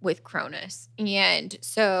captivity with Cronus. And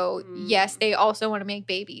so, yes, they also want to make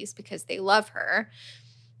babies because they love her,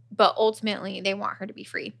 but ultimately they want her to be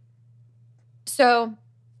free. So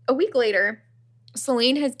a week later,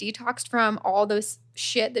 Selene has detoxed from all this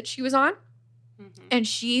shit that she was on. And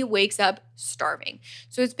she wakes up starving.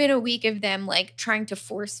 So it's been a week of them like trying to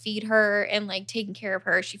force feed her and like taking care of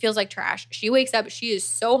her. She feels like trash. She wakes up. She is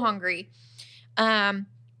so hungry.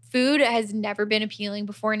 Food has never been appealing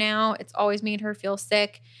before now. It's always made her feel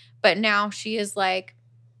sick. But now she is like,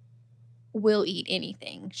 will eat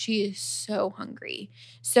anything. She is so hungry.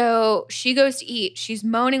 So she goes to eat. She's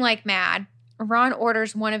moaning like mad. Ron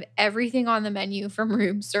orders one of everything on the menu from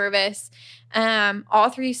room service. All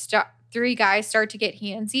three guys start to get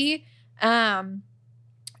handsy.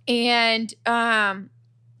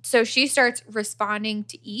 So she starts responding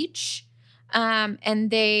to each.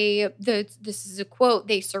 And this is a quote,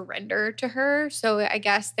 they surrender to her. So I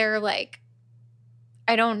guess they're like,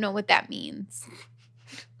 I don't know what that means.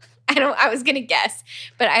 I was going to guess,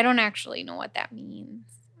 but I don't actually know what that means.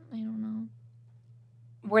 I don't know.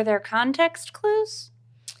 Were there context clues?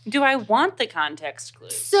 Do I want the context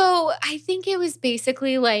clues? So I think it was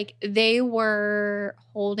basically like they were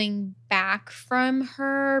holding back from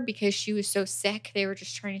her because she was so sick. They were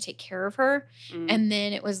just trying to take care of her. And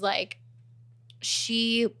then it was like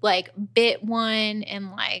she like bit one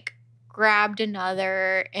and like grabbed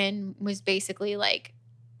another and was basically like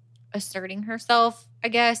asserting herself, I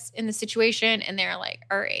guess, in the situation. And they're like,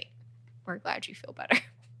 all right, we're glad you feel better.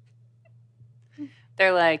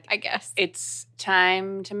 They're like, I guess it's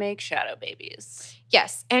time to make shadow babies.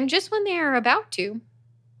 Yes. And just when they're about to,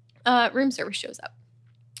 room service shows up.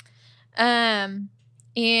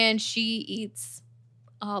 And she eats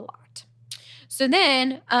a lot. So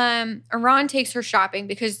then Iran takes her shopping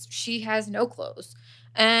because she has no clothes.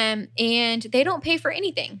 And they don't pay for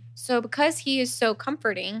anything. So because he is so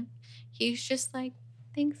comforting, he's just like,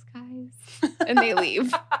 thanks, guys. And they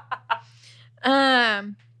leave.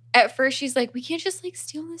 At first, she's like, we can't just, like,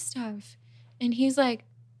 steal this stuff. And he's like,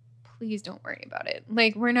 please don't worry about it.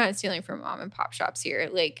 Like, we're not stealing from mom and pop shops here.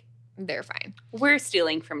 Like, they're fine. We're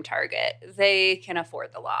stealing from Target. They can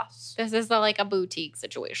afford the loss. This is like a boutique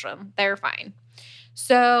situation. They're fine.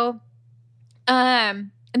 So,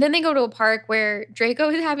 And then they go to a park where Draco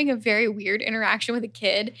is having a very weird interaction with a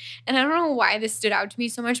kid. And I don't know why this stood out to me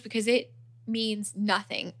so much because it means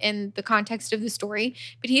nothing in the context of the story.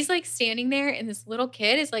 But he's like standing there and this little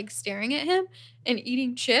kid is like staring at him and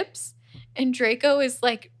eating chips. And Draco is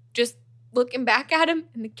like just looking back at him.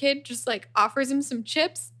 And the kid just like offers him some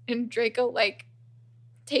chips. And Draco like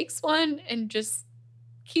takes one and just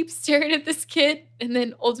keeps staring at this kid. And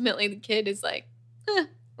then ultimately the kid is like,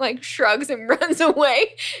 like shrugs and runs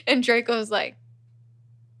away. And Draco's like,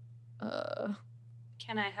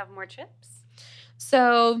 Can I have more chips?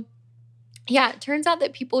 So, yeah, it turns out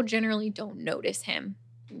that people generally don't notice him.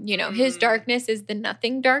 You know, his darkness is the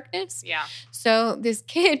nothing darkness. Yeah. So this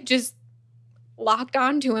kid just locked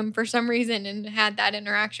onto him for some reason and had that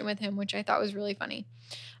interaction with him, which I thought was really funny.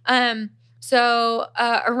 So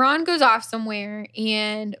Iran goes off somewhere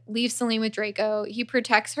and leaves Celine with Draco. He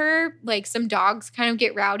protects her. Like some dogs kind of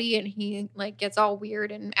get rowdy and he like gets all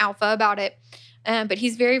weird and alpha about it. But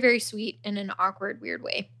he's very, very sweet in an awkward, weird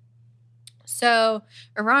way. So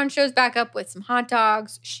Iran shows back up with some hot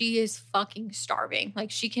dogs. She is fucking starving. Like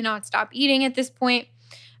she cannot stop eating at this point.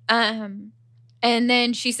 And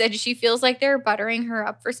then she said she feels like they're buttering her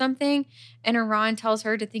up for something. And Iran tells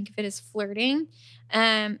her to think of it as flirting.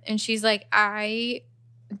 And she's like, I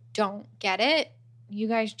don't get it. You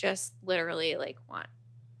guys just literally like want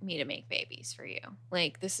me to make babies for you.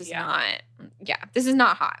 Like this is this is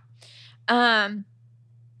not hot.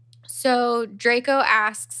 So Draco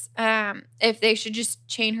asks if they should just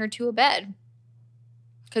chain her to a bed.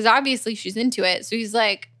 Because obviously she's into it. So he's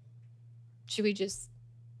like, should we just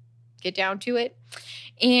get down to it?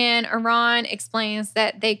 And Iran explains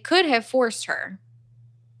that they could have forced her.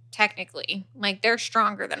 Technically, like they're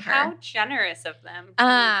stronger than her. How generous of them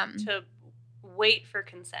to wait for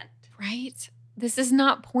consent. Right? This is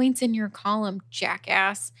not points in your column,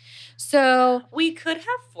 jackass. So we could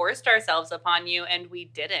have forced ourselves upon you and we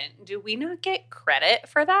didn't. Do we not get credit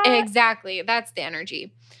for that? Exactly. That's the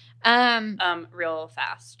energy. Real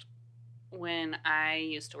fast. When I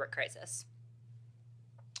used to work crisis,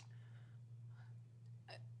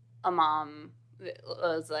 a mom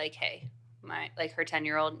was like, hey, her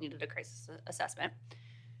 10-year-old needed a crisis assessment.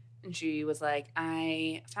 And she was like,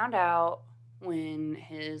 I found out when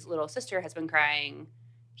his little sister has been crying,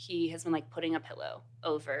 he has been like putting a pillow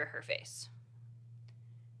over her face.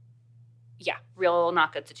 Yeah, real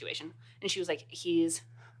not good situation. And she was like, he's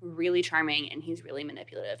really charming and he's really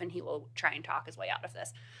manipulative and he will try and talk his way out of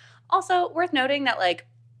this. Also, worth noting that like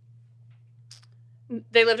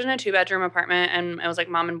they lived in a 2-bedroom apartment and it was like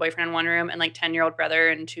mom and boyfriend in one room and like 10-year-old brother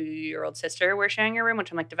and 2-year-old sister were sharing a room,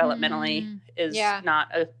 which I'm like developmentally is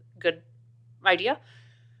not a good idea.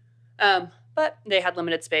 But they had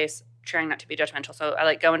limited space, trying not to be judgmental. So I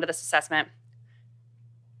like go into this assessment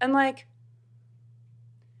and like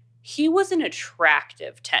he was an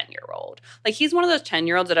attractive 10-year-old. Like he's one of those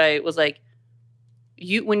 10-year-olds that I was like,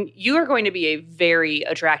 you are going to be a very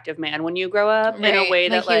attractive man when you grow up in a way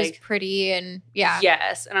that like he was pretty and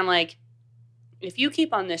yes. And I'm like, if you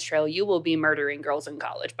keep on this trail, you will be murdering girls in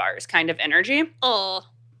college bars kind of energy. Oh,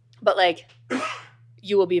 but like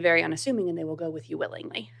you will be very unassuming and they will go with you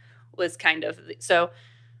willingly was kind of so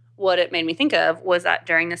what it made me think of was that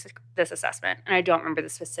during this assessment, and I don't remember the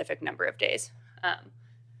specific number of days,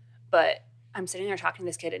 but I'm sitting there talking to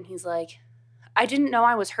this kid and he's like, I didn't know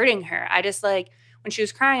I was hurting her. I just like when she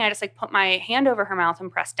was crying, I just like put my hand over her mouth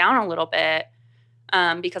and pressed down a little bit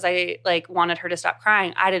because I like wanted her to stop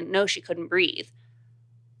crying. I didn't know she couldn't breathe.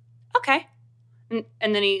 Okay. And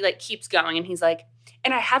then he like keeps going and he's like,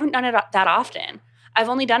 and I haven't done it that often. I've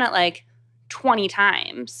only done it like 20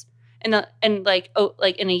 times in a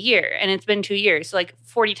year, and it's been 2 years. So like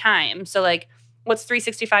 40 times. So like what's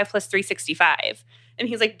 365 plus 365? And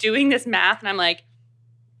he's like doing this math and I'm like,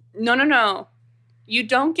 no. You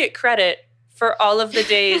don't get credit for all of the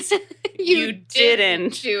days you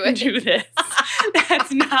didn't do this.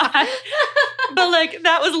 That's not. But like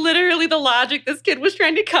that was literally the logic this kid was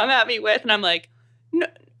trying to come at me with. And I'm like,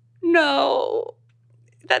 no,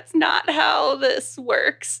 that's not how this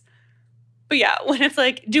works. But yeah, when it's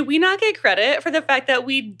like, do we not get credit for the fact that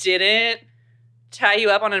we didn't tie you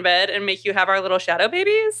up on a bed and make you have our little shadow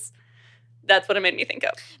babies? That's what it made me think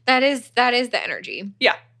of. That is the energy.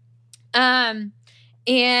 Yeah.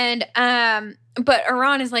 But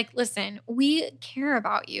Iran is like, listen, we care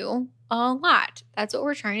about you a lot. That's what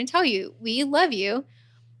we're trying to tell you. We love you.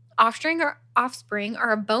 Offspring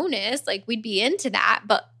are a bonus. Like we'd be into that,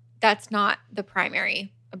 but that's not the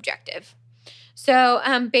primary objective. So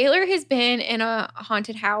Baylor has been in a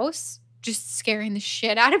haunted house, just scaring the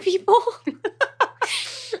shit out of people.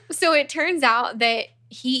 So it turns out that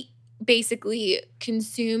he basically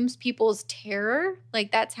consumes people's terror.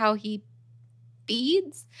 Like that's how he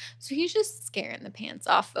feeds. So he's just scaring the pants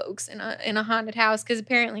off folks in a haunted house because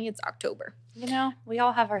apparently it's October. You know, we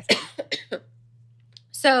all have our thing.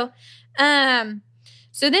 So,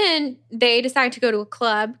 so then they decide to go to a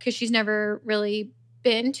club because she's never really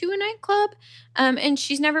been to a nightclub, and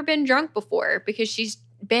she's never been drunk before because she's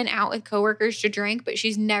been out with coworkers to drink, but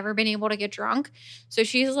she's never been able to get drunk. So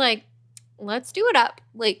she's like, let's do it up.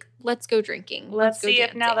 Like, let's go drinking. Let's go see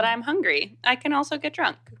if now that dancing. I'm hungry, I can also get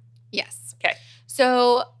drunk. Yes. Okay.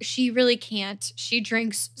 So she really can't. She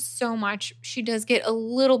drinks so much. She does get a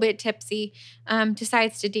little bit tipsy,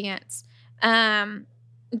 decides to dance.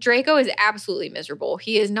 Draco is absolutely miserable.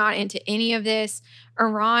 He is not into any of this.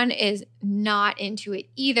 Iran is not into it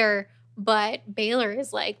either. But Baylor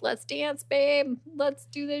is like, let's dance, babe. Let's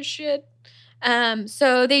do this shit.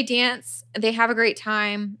 So they dance. They have a great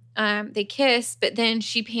time. They kiss, but then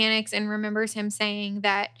she panics and remembers him saying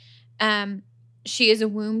that she is a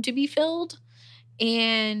womb to be filled.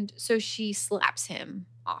 And so she slaps him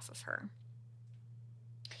off of her.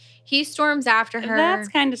 He storms after her. That's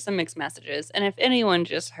kind of some mixed messages. And if anyone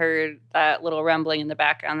just heard that little rumbling in the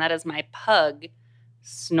background, that is my pug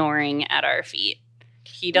snoring at our feet.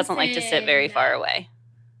 He doesn't like to sit very far away.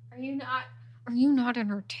 Are you not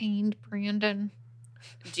entertained, Brandon?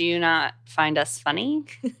 Do you not find us funny?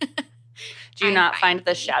 Do you I not find find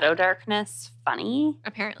the you shadow darkness funny?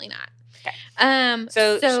 Apparently not. Okay.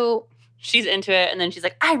 So She's into it, and then she's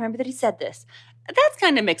like, I remember that he said this. That's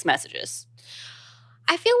kind of mixed messages.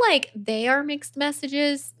 I feel like they are mixed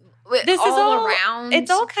messages. This is all around.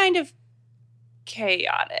 It's all kind of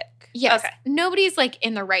chaotic. Yes. Okay. Nobody's like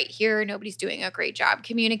in the right here. Nobody's doing a great job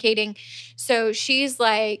communicating. So she's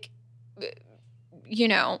like, you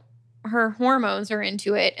know, her hormones are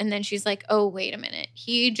into it. And then she's like, oh, wait a minute.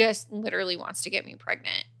 He just literally wants to get me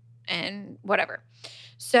pregnant and whatever.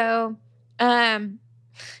 So,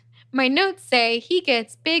 my notes say he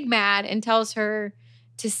gets big mad and tells her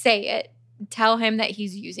to say it. Tell him that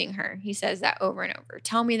he's using her. He says that over and over.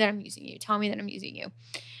 Tell me that I'm using you. Tell me that I'm using you.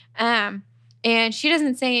 And she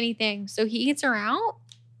doesn't say anything. So he eats her out,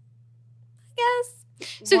 I guess.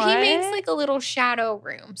 So he makes like a little shadow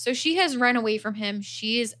room. So she has run away from him.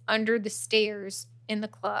 She is under the stairs in the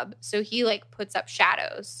club. So he like puts up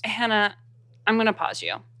shadows. Hannah, I'm going to pause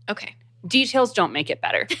you. Okay. Details don't make it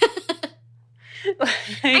better.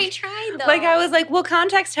 I tried though. Like I was like, will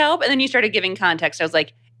context help? And then you started giving context. I was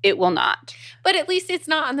like, it will not. But at least it's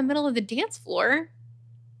not in the middle of the dance floor.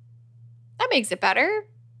 That makes it better.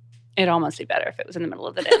 It'd almost be better if it was in the middle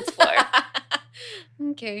of the dance floor.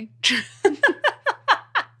 Okay.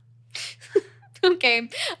 Okay.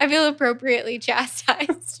 I feel appropriately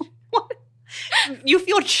chastised. What? You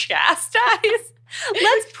feel chastised?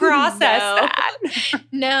 Let's process that.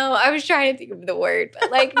 No, I was trying to think of the word,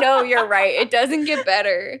 but like, no, you're right. It doesn't get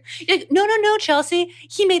better. No, Chelsea.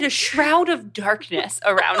 He made a shroud of darkness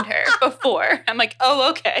around her before. I'm like, oh,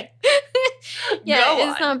 okay. Yeah, Go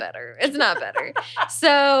it's on. not better. It's not better.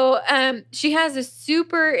 So she has a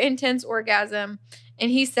super intense orgasm,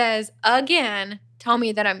 and he says, again, tell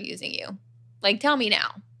me that I'm using you. Like, tell me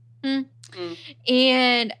now.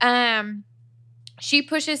 And she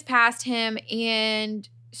pushes past him, and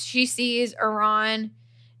she sees Iran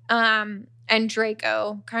and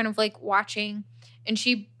Draco kind of like watching, and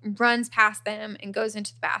she runs past them and goes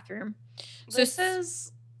into the bathroom. So This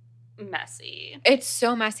is messy. it's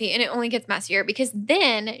so messy, and it only gets messier because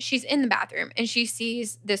then she's in the bathroom and she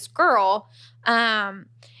sees this girl,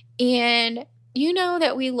 and you know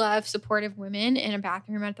that we love supportive women in a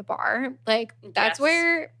bathroom at the bar. Like, that's Yes.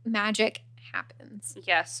 where magic happens.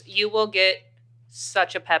 Yes, you will get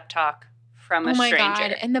such a pep talk from a Oh my stranger.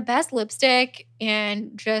 God. And the best lipstick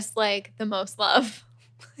and just like the most love.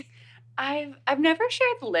 I've never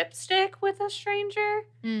shared lipstick with a stranger,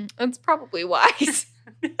 That's probably wise.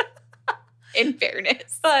 In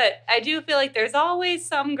fairness. but I do feel like there's always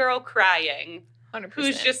some girl crying 100%.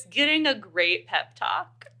 who's just getting a great pep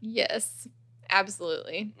talk. Yes,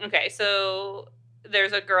 absolutely. Okay, so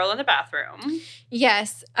there's a girl in the bathroom.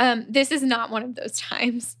 Yes. This is not one of those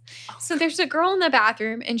times. So there's a girl in the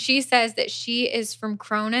bathroom, and she says that she is from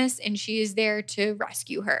Cronus and she is there to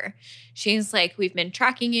rescue her. She's like, we've been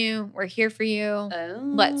tracking you. We're here for you.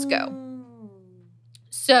 Let's go.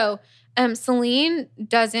 So Celine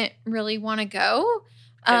doesn't really want to go.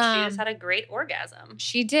 Because she just had a great orgasm.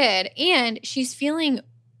 She did. And she's feeling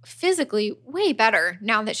physically way better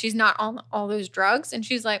now that she's not on all those drugs. And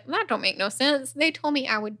she's like, that don't make no sense. They told me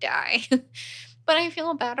I would die. But I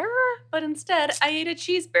feel better. But instead, I ate a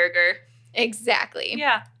cheeseburger. Exactly.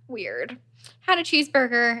 Yeah. Weird. Had a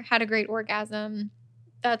cheeseburger, had a great orgasm.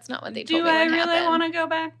 That's not what they Do told me I would really happen. want to go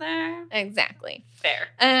back there? Exactly.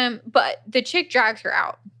 Fair. But the chick drags her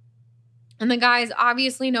out. And the guys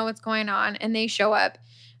obviously know what's going on and they show up.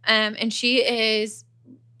 And she is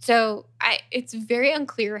it's very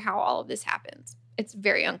unclear how all of this happens. It's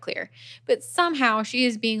very unclear. But somehow she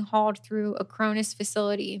is being hauled through a Cronus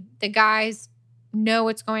facility. The guys know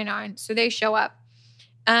what's going on, so they show up.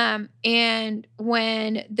 And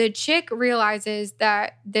when the chick realizes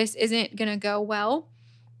that this isn't going to go well,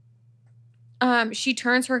 she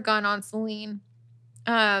turns her gun on Celine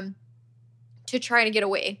to try to get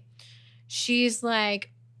away. She's like,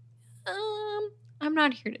 I'm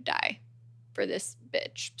not here to die for this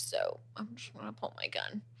bitch, so I'm just going to pull my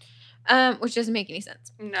gun, which doesn't make any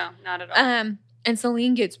sense. No, not at all. And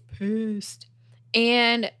Celine gets pissed,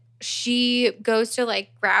 and she goes to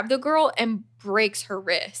like grab the girl and breaks her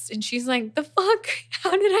wrist. And she's like, the fuck?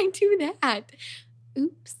 How did I do that?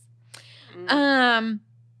 Oops.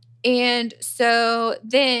 And so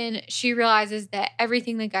then she realizes that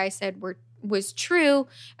everything the guy said was true.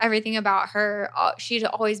 Everything about her, she'd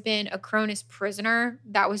always been a Cronus prisoner.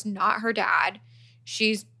 That was not her dad.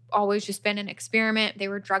 She's always just been an experiment. They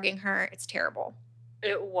were drugging her. It's terrible.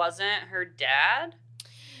 It wasn't her dad?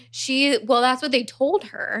 Well, that's what they told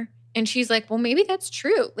her. And she's like, well, maybe that's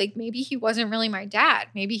true. Like, maybe he wasn't really my dad.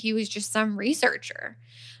 Maybe he was just some researcher.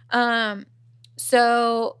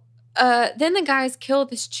 So then the guys kill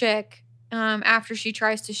this chick after she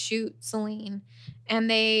tries to shoot Celine. And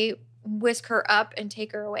they whisk her up and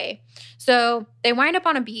take her away. So they wind up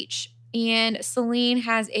on a beach. And Celine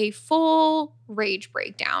has a full rage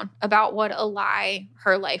breakdown about what a lie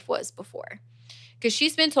her life was before. Because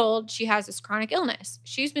she's been told she has this chronic illness.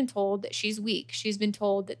 She's been told that she's weak. She's been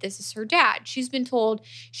told that this is her dad. She's been told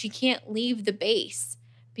she can't leave the base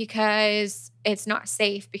because it's not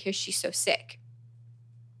safe because she's so sick.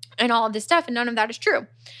 And all of this stuff, and none of that is true.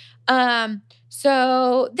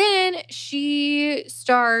 So then she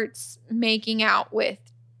starts making out with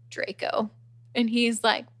Draco. And he's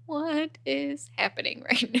like, what is happening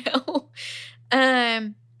right now?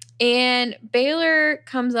 And Baylor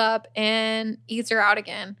comes up and eats her out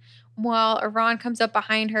again while Iran comes up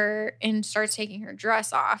behind her and starts taking her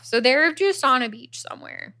dress off. So they're just on a beach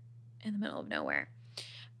somewhere in the middle of nowhere.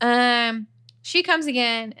 She comes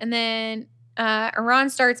again, and then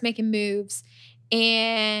Iran starts making moves,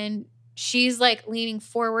 and she's like leaning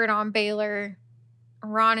forward on Baylor.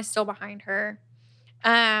 Iran is still behind her.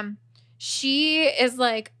 She is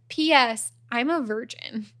like, P.S. I'm a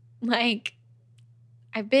virgin. Like,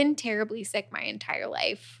 I've been terribly sick my entire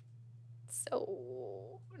life,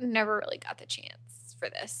 so never really got the chance for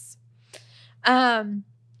this. I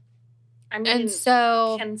mean, and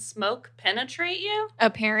so can smoke penetrate you?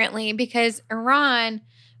 Apparently, because Iran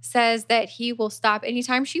says that he will stop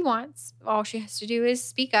anytime she wants. All she has to do is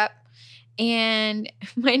speak up. And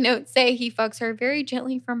my notes say he fucks her very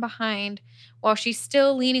gently from behind while she's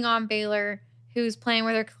still leaning on Baylor, who's playing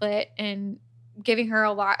with her clit and giving her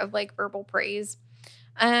a lot of like verbal praise.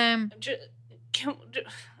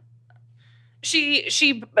 She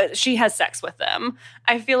has sex with them.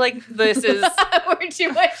 I feel like this is or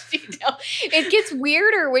too much detail. It gets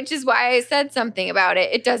weirder, which is why I said something about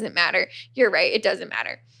it. It doesn't matter. You're right. It doesn't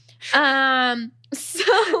matter. So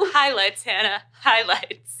highlights, Hannah,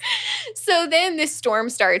 highlights. So then this storm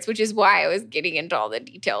starts, which is why I was getting into all the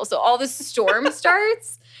details. So all this storm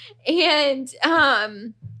starts, and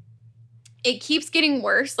it keeps getting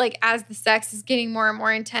worse, like, as the sex is getting more and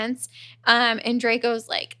more intense. And Draco's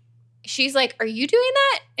like, she's like, are you doing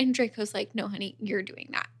that? And Draco's like, no, honey, you're doing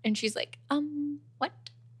that. And she's like, what?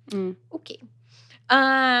 Okay.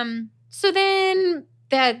 So then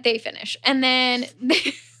that they finish. And then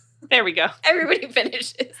there we go. Everybody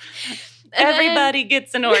finishes. Everybody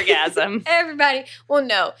gets an orgasm. Everybody. Well,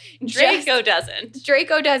 no. Draco doesn't.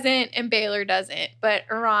 Draco doesn't, and Baylor doesn't. But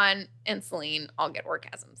Iran and Celine all get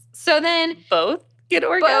orgasms. So then both get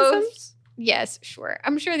orgasms? Both, yes, sure.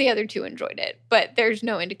 I'm sure the other two enjoyed it, but there's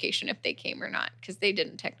no indication if they came or not because they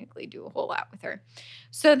didn't technically do a whole lot with her.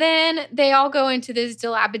 So then they all go into this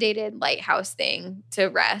dilapidated lighthouse thing to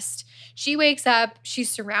rest. She wakes up. She's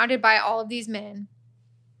surrounded by all of these men.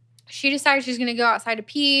 She decides she's going to go outside to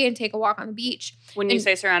pee and take a walk on the beach. When you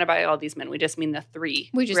say surrounded by all these men, we just mean the three.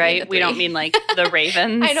 We just right? mean the three. We don't mean like the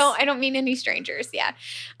ravens. I don't mean any strangers. Yeah.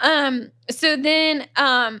 So then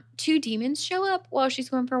two demons show up while she's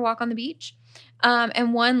going for a walk on the beach.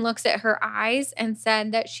 And one looks at her eyes and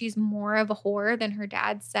said that she's more of a whore than her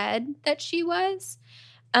dad said that she was.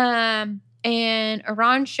 And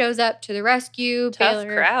Iran shows up to the rescue. Tough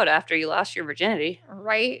crowd after you lost your virginity.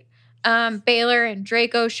 Right. Baylor and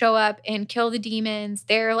Draco show up and kill the demons.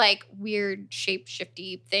 They're like weird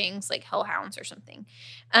shape-shifty things, like hellhounds or something.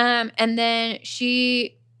 And then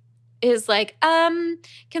she is like, can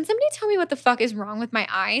somebody tell me what the fuck is wrong with my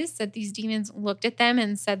eyes? That these demons looked at them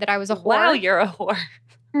and said that I was a whore. Wow, you're a whore.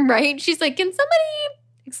 Right? She's like, can somebody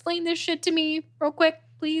explain this shit to me real quick,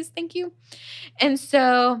 please? Thank you. And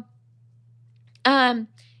so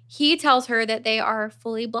he tells her that they are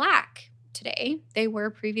fully black today. They were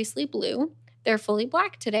previously blue. They're fully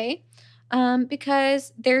black today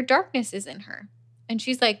because their darkness is in her. And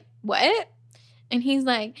she's like, what? And he's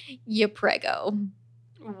like, you prego.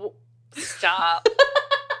 Stop.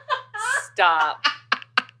 Stop.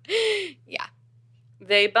 Yeah.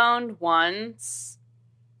 They boned once.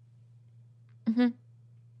 Mm-hmm.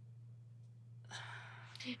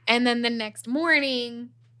 And then the next morning,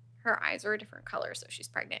 her eyes are a different color, so she's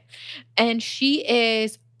pregnant. And she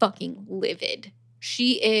is fucking livid.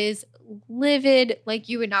 She is livid like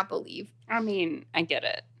you would not believe. I mean, I get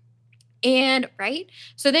it. And, right?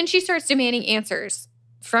 So then she starts demanding answers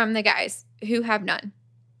from the guys who have none.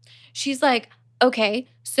 She's like, okay,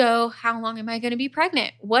 so how long am I going to be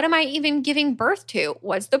pregnant? What am I even giving birth to?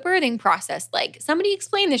 What's the birthing process like? Somebody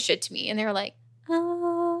explain this shit to me. And they're like,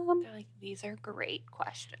 They're like, these are great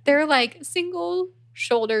questions. They're like, single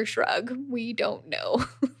shoulder shrug. We don't know.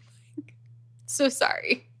 So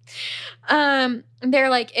sorry. They're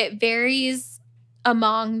like, it varies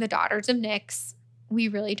among the daughters of Nyx. We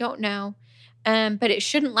really don't know. But it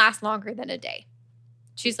shouldn't last longer than a day.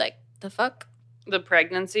 She's like, the fuck? The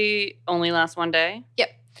pregnancy only lasts one day? Yep.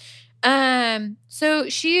 So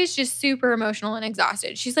she is just super emotional and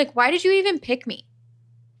exhausted. She's like, why did you even pick me?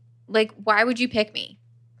 Like, why would you pick me?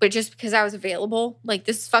 But just because I was available? Like,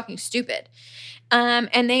 this is fucking stupid.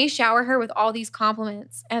 And they shower her with all these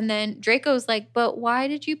compliments. And then Draco's like, but why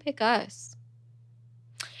did you pick us?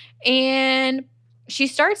 And she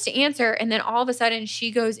starts to answer. And then all of a sudden she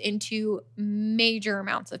goes into major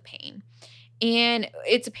amounts of pain. And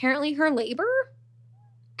it's apparently her labor.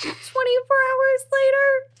 24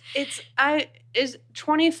 hours later.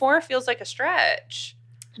 24 feels like a stretch.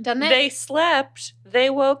 Doesn't it? They slept. They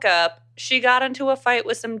woke up. She got into a fight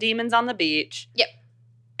with some demons on the beach. Yep.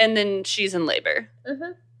 And then she's in labor. Mm-hmm.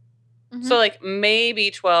 Mm-hmm. So, like, maybe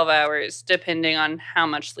 12 hours, depending on how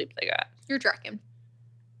much sleep they got. You're trucking.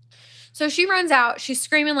 So she runs out. She's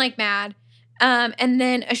screaming like mad. And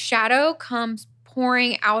then a shadow comes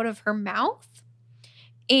pouring out of her mouth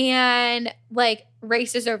and, like,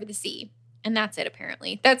 races over the sea. And that's it,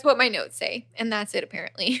 apparently. That's what my notes say. And that's it,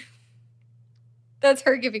 apparently. That's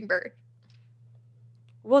her giving birth.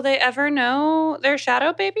 Will they ever know they're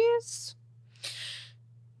shadow babies?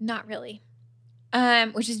 Not really.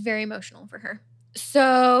 Which is very emotional for her.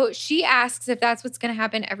 So she asks if that's what's going to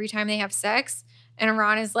happen every time they have sex. And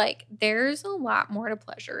Iran is like, there's a lot more to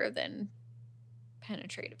pleasure than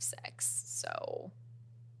penetrative sex. So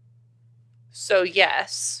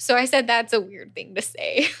yes. So I said that's a weird thing to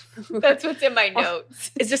say. That's what's in my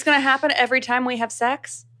notes. Is this going to happen every time we have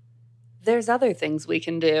sex? There's other things we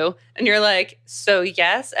can do. And you're like, so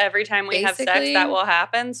yes, every time we have sex, that will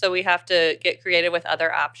happen. So we have to get creative with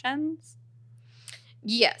other options?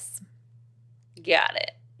 Yes. Got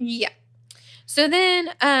it. Yeah. So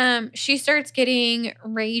then she starts getting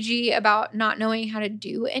ragey about not knowing how to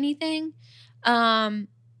do anything.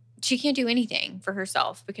 She can't do anything for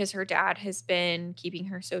herself because her dad has been keeping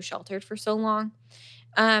her so sheltered for so long.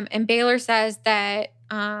 And Baylor says that,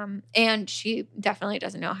 and she definitely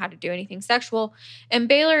doesn't know how to do anything sexual. And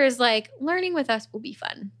Baylor is like, learning with us will be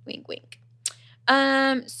fun. Wink, wink.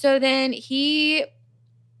 So then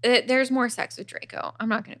there's more sex with Draco. I'm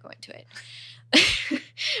not going to go into it.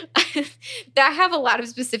 I have a lot of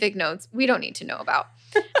specific notes we don't need to know about.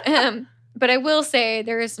 But I will say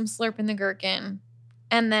there is some slurp in the gherkin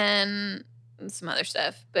and then some other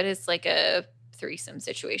stuff, but it's like a threesome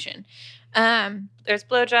situation. There's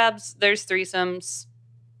blowjobs, there's threesomes.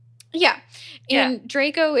 Yeah. And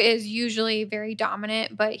Draco is usually very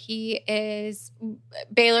dominant, but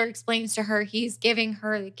Baylor explains to her he's giving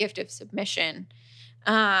her the gift of submission.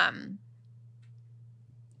 Because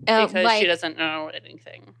she doesn't know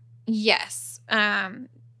anything. Yes.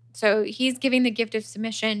 So he's giving the gift of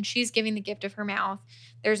submission. She's giving the gift of her mouth.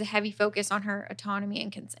 There's a heavy focus on her autonomy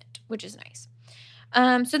and consent, which is nice.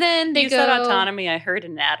 So then they You said autonomy. I heard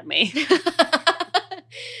anatomy.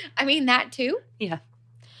 I mean, that too. Yeah.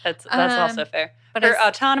 That's also fair. But her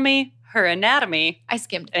autonomy, her anatomy. I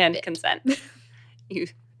skimmed and consent.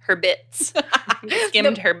 Her bits. You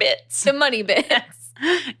skimmed her bits. The money bits.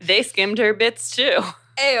 They skimmed her bits too.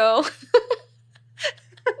 Ew.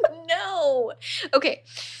 No. Okay.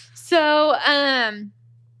 So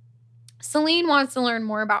Celine wants to learn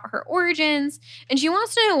more about her origins, and she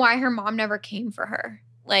wants to know why her mom never came for her.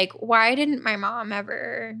 Like, why didn't my mom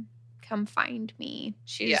ever come find me?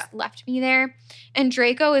 She just left me there. And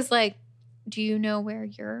Draco is like, do you know where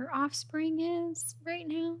your offspring is right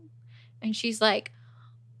now? And she's like,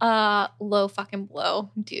 low fucking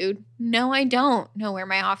blow, dude. No, I don't know where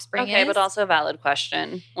my offspring is. Okay, but also a valid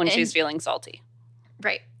question when she's feeling salty.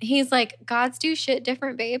 Right. He's like, gods do shit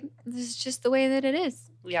different, babe. This is just the way that it is.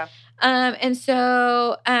 Yeah. And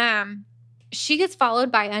so she gets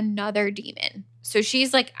followed by another demon. So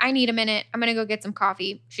she's like, I need a minute. I'm going to go get some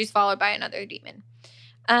coffee. She's followed by another demon.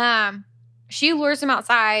 She lures him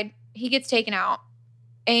outside. He gets taken out.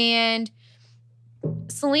 And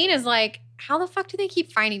Celine is like, how the fuck do they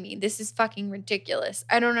keep finding me? This is fucking ridiculous.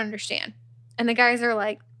 I don't understand. And the guys are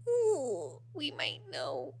like, ooh, we might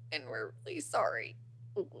know. And we're really sorry.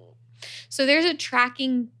 Ooh. So there's a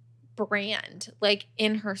tracking brand like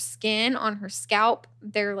in her skin, on her scalp.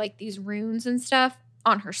 They're like these runes and stuff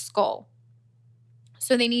on her skull.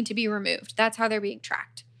 So they need to be removed. That's how they're being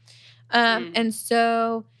tracked. And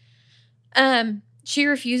so she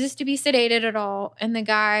refuses to be sedated at all. And the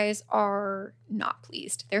guys are not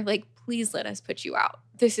pleased. They're like, please let us put you out.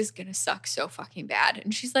 This is going to suck so fucking bad.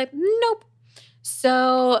 And she's like, nope.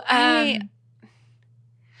 So I'm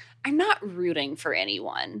not rooting for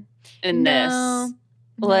anyone in this.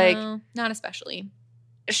 Like, not especially.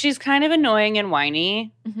 She's kind of annoying and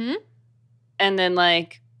whiny. Mm-hmm. And then,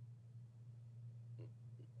 like,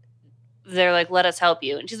 they're like, let us help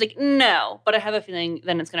you. And she's like, no. But I have a feeling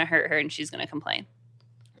then it's going to hurt her and she's going to complain.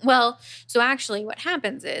 Well, so actually what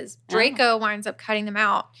happens is Draco winds up cutting them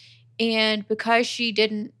out. And because she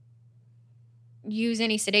didn't use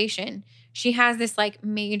any sedation, she has this, like,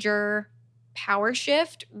 major power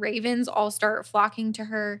shift. Ravens all start flocking to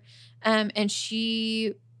her. And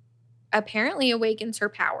she apparently awakens her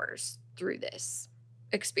powers through this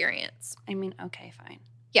experience. I mean, okay, fine.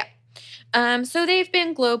 Yeah. So they've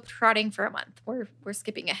been globetrotting for a month. We're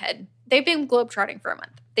skipping ahead. They've been globetrotting for a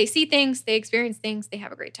month. They see things, they experience things, they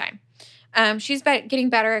have a great time. She's getting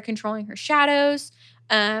better at controlling her shadows.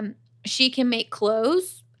 She can make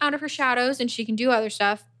clothes out of her shadows, and she can do other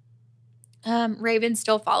stuff. Ravens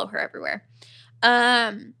still follow her everywhere.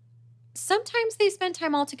 Sometimes they spend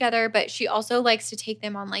time all together, but she also likes to take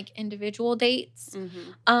them on, like, individual dates.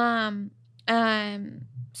 Mm-hmm.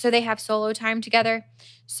 So they have solo time together.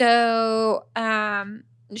 So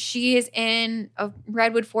she is in a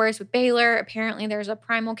redwood forest with Baylor. Apparently there's a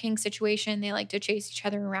Primal King situation. They like to chase each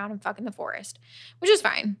other around and fuck in the forest, which is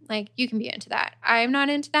fine. Like, you can be into that. I'm not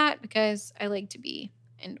into that because I like to be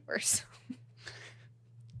indoors.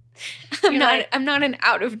 I'm not an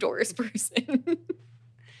out of doors person.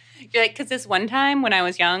 You're like, because this one time when I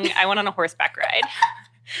was young, I went on a horseback ride.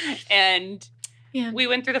 And we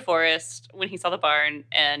went through the forest when he saw the barn,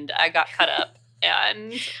 and I got cut up.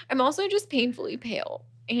 And I'm also just painfully pale,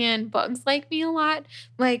 and bugs like me a lot.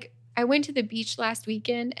 Like, I went to the beach last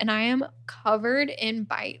weekend, and I am covered in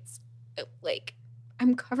bites. Like,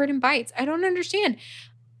 I'm covered in bites. I don't understand.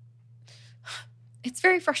 It's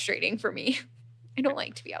very frustrating for me. I don't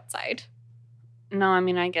like to be outside. No, I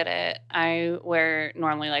mean, I get it. I wear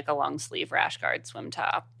normally like a long sleeve rash guard swim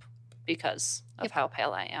top because of how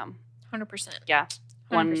pale I am. 100%. Yeah,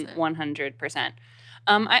 100%.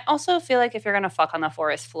 I also feel like if you're going to fuck on the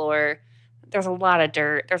forest floor, there's a lot of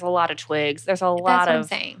dirt. There's a lot of twigs. There's a lot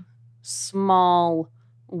of small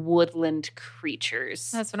woodland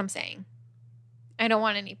creatures. That's what I'm saying. I don't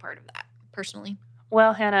want any part of that, personally.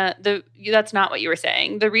 Well, Hannah, that's not what you were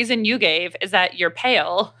saying. The reason you gave is that you're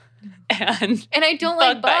pale and I don't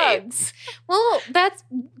like bugs. Well,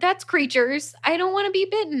 that's creatures. I don't want to be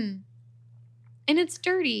bitten. And it's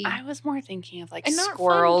dirty. I was more thinking of like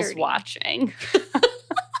squirrels watching.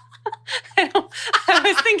 I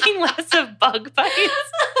was thinking less of bug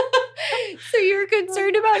bites. So you're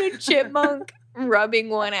concerned about a chipmunk rubbing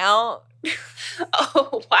one out?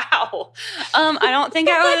 Oh, wow. I don't think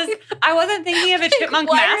I wasn't thinking of a chipmunk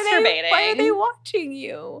masturbating. Why are they watching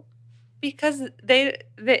you? Because they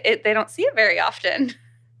don't see it very often.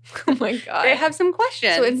 Oh my God. They have some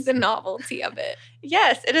questions. So it's the novelty of it.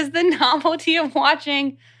 Yes, it is the novelty of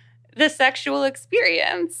watching the sexual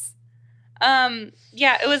experience.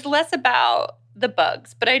 Yeah, it was less about the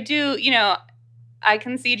bugs, but I do, I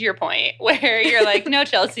concede your point where you're like, no,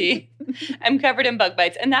 Chelsea, I'm covered in bug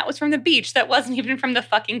bites. And that was from the beach. That wasn't even from the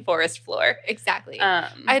fucking forest floor. Exactly.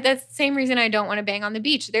 That's the same reason I don't want to bang on the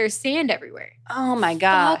beach. There's sand everywhere. Oh my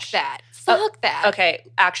gosh. Fuck that. Okay,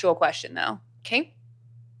 actual question though. Okay.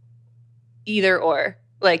 Either or.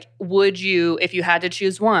 Like, would you, if you had to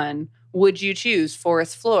choose one, would you choose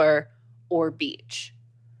forest floor or beach?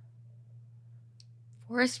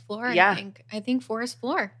 Forest floor, Yeah. I think. I think forest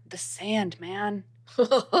floor. The sand, man.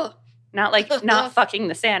 Not fucking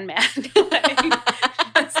the Sandman.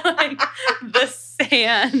 It's like the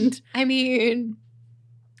sand. I mean,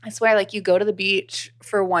 I swear, like, you go to the beach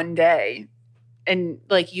for one day and,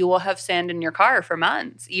 like, you will have sand in your car for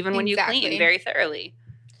months, even when you Exactly. clean very thoroughly.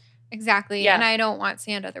 exactly. Yeah. And I don't want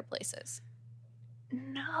sand other places.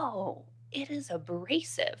 No, it is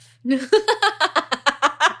abrasive.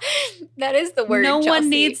 That is the word. No one Chelsea.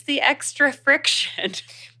 needs the extra friction.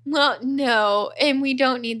 Well, no. And we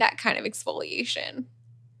don't need that kind of exfoliation.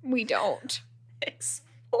 We don't.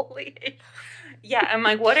 Exfoliate. Yeah, I'm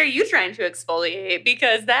like, what are you trying to exfoliate?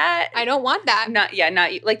 Because that I don't want that. not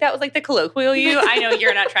you. Like, that was like the colloquial you. I know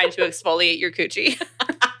you're not trying to exfoliate your coochie.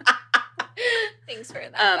 Thanks for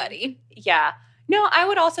that, buddy. Yeah. No, I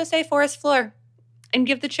would also say forest floor and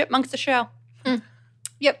give the chipmunks a show.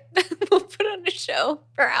 Yep. We'll put on a show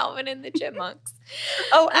for Alvin and the Chipmunks.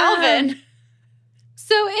 Oh, Alvin.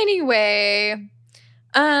 So anyway,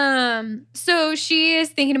 so she is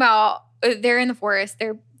thinking about they're in the forest.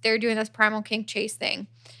 They're doing this primal kink chase thing.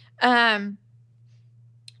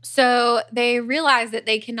 So they realize that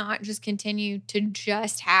they cannot just continue to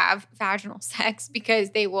just have vaginal sex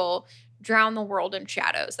because they will drown the world in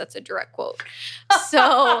shadows. That's a direct quote.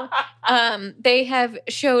 So they have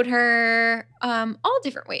showed her all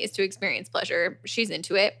different ways to experience pleasure. She's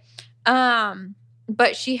into it.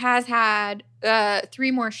 But she has had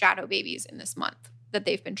 3 more shadow babies in this month that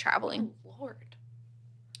they've been traveling. Oh, Lord.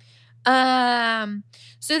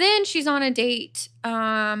 So then she's on a date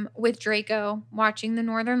with Draco watching the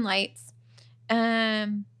Northern Lights.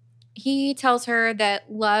 He tells her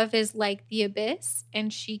that love is like the abyss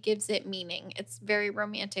and she gives it meaning. It's a very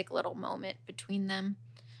romantic little moment between them.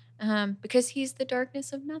 Because he's the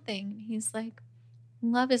darkness of nothing. He's like,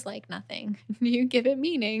 love is like nothing. You give it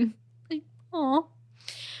meaning. Like, oh,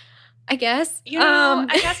 I guess. You know,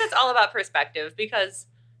 I guess it's all about perspective because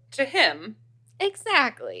to him,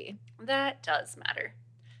 exactly. that does matter.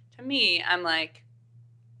 To me, I'm like,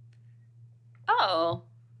 oh,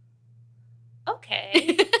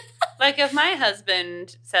 okay. Like, if my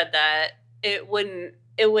husband said that, it wouldn't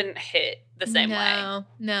hit the same way.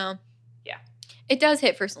 No. Yeah. It does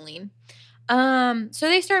hit for Celine. So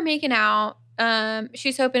they start making out.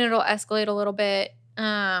 She's hoping it'll escalate a little bit.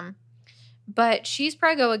 But she's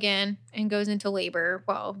preggo again and goes into labor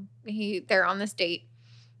while they're on this date.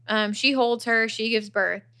 She holds her. She gives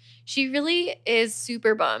birth. She really is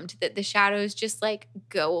super bummed that the shadows just, like,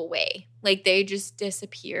 go away. Like, they just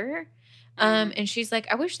disappear. And she's like,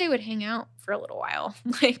 I wish they would hang out for a little while.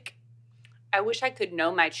 Like, I wish I could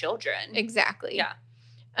know my children. exactly. Yeah.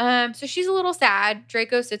 So she's a little sad.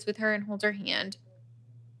 Draco sits with her and holds her hand.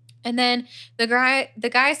 And then the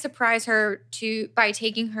guys surprise her by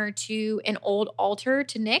taking her to an old altar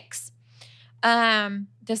to Nyx.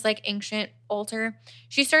 This, like, ancient altar.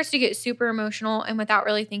 She starts to get super emotional, and without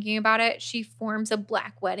really thinking about it, she forms a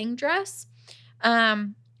black wedding dress.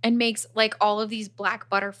 And makes, like, all of these black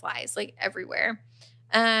butterflies, like, everywhere.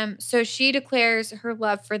 So she declares her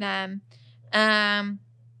love for them.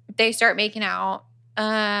 They start making out.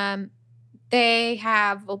 There's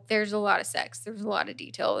a lot of sex. There's a lot of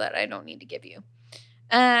detail that I don't need to give you.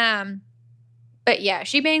 But yeah,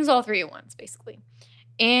 she bangs all 3 at once, basically.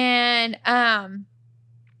 And, blah,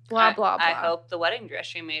 blah, blah. I hope the wedding dress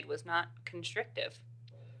she made was not constrictive.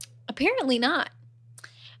 Apparently not.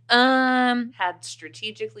 Had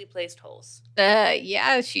strategically placed holes.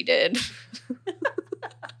 Yeah, she did.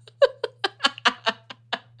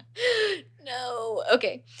 No.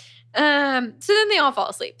 Okay. So then they all fall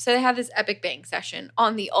asleep. So they have this epic bang session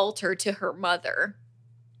on the altar to her mother.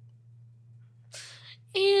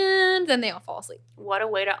 And then they all fall asleep. What a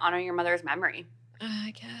way to honor your mother's memory.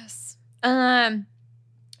 I guess.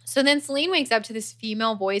 So then Celine wakes up to this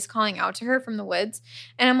female voice calling out to her from the woods.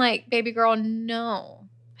 And I'm like, baby girl, no.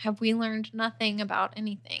 Have we learned nothing about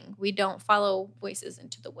anything? We don't follow voices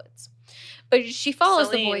into the woods. But she follows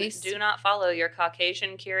Celine, the voice. Do not follow your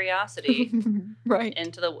Caucasian curiosity Right.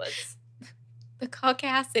 into the woods. The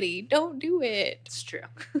caucasity. Don't do it. It's true.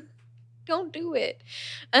 Don't do it.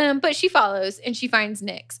 But she follows and she finds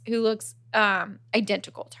Nyx, who looks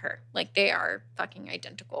identical to her. Like, they are fucking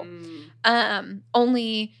identical.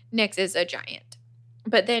 Only Nyx is a giant.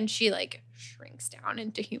 But then she, like, shrinks down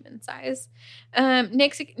into human size.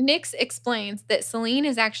 Nyx explains that Celine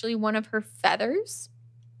is actually one of her feathers.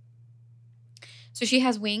 So she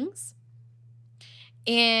has wings.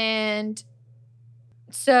 And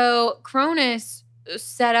so Cronus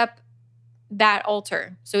set up that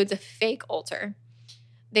altar. So it's a fake altar.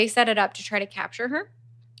 They set it up to try to capture her.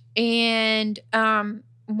 And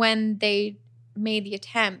when they made the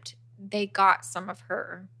attempt, they got some of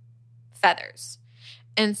her feathers.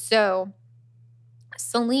 And so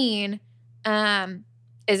Selene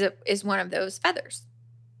is one of those feathers.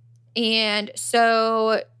 And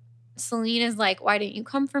so Selene is like, why didn't you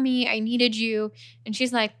come for me? I needed you. And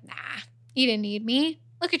she's like, nah, you didn't need me.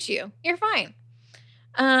 Look at you. You're fine.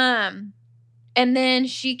 And then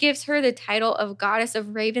she gives her the title of Goddess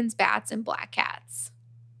of Ravens, Bats, and Black Cats.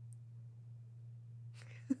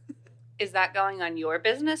 Is that going on your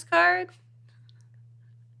business card?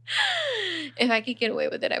 If I could get away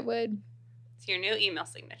with it, I would. It's your new email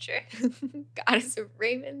signature. Goddess of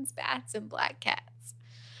Ravens, Bats, and Black Cats.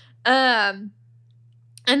 And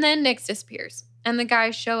then Nyx disappears. And the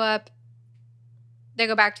guys show up. They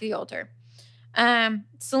go back to the altar.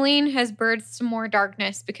 Selene has birthed some more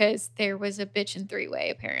darkness because there was a bitch in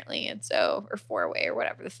 3-way apparently, and so, or 4-way or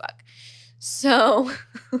whatever the fuck. So,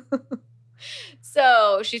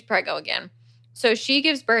 so she's preggo again. So she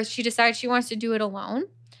gives birth. She decides she wants to do it alone.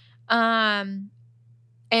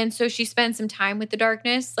 And so she spends some time with the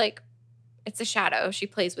darkness. Like, it's a shadow. She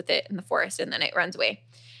plays with it in the forest and then it runs away.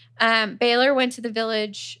 Baylor went to the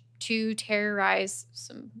village to terrorize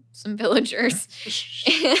some villagers.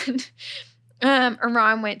 And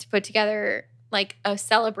Iran went to put together like a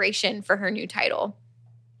celebration for her new title.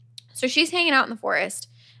 So she's hanging out in the forest.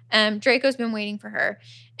 Draco's been waiting for her,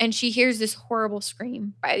 and she hears this horrible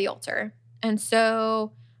scream by the altar. And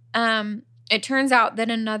so it turns out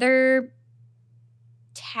that another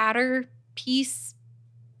tatter piece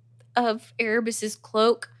of Erebus's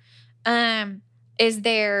cloak is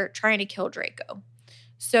there trying to kill Draco.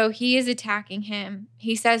 So he is attacking him.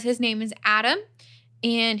 He says his name is Adam,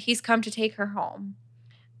 and he's come to take her home.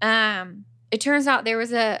 It turns out there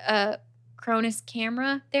was a Cronus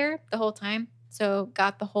camera there the whole time. So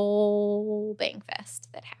got the whole bang fest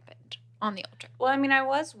that happened on the altar. Well, I mean, I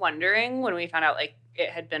was wondering when we found out, like, it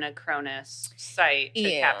had been a Cronus site to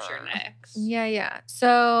capture Nyx. Yeah.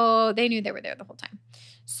 So they knew they were there the whole time.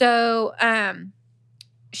 So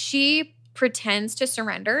she pretends to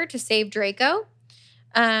surrender to save Draco.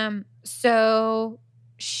 So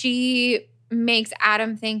she makes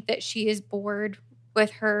Adam think that she is bored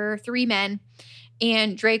with her 3 men,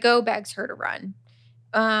 and Draco begs her to run.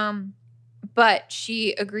 But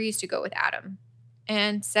she agrees to go with Adam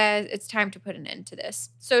and says it's time to put an end to this.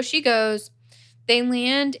 So she goes. They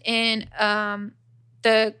land in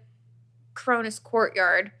the Cronus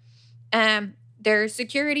courtyard. There's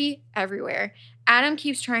security everywhere. Adam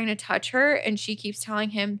keeps trying to touch her, and she keeps telling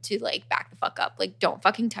him to, like, back the fuck up. Like, don't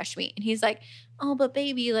fucking touch me. And he's like, oh, but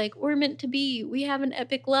baby, like, we're meant to be. We have an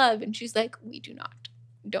epic love. And she's like, we do not.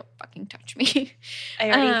 Don't fucking touch me. I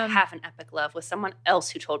already have an epic love with someone else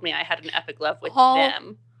who told me I had an epic love with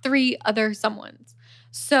them. 3 other someones.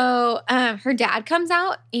 So her dad comes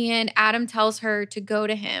out, and Adam tells her to go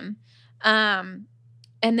to him. And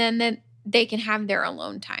then they can have their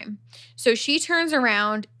alone time. So she turns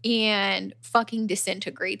around and fucking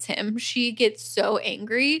disintegrates him. She gets so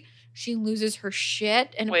angry. She loses her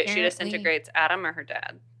shit. And wait, she disintegrates Adam or her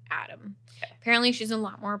dad? Adam. Okay. Apparently she's a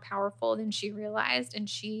lot more powerful than she realized, and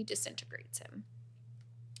she disintegrates him.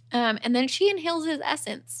 And then she inhales his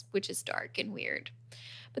essence, which is dark and weird.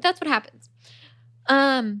 But that's what happens.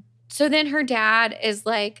 So then her dad is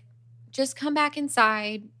like, just come back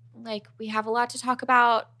inside. Like, we have a lot to talk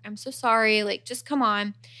about. I'm so sorry. Like, just come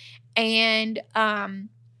on. And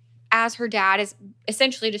as her dad is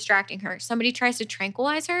essentially distracting her, somebody tries to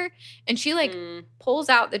tranquilize her, and she like pulls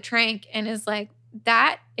out the trank and is like,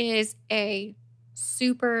 that is a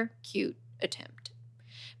super cute attempt,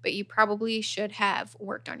 but you probably should have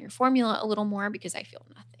worked on your formula a little more because I feel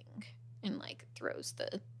nothing, and like throws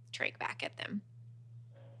the trank back at them.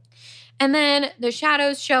 And then the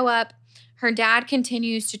shadows show up. Her dad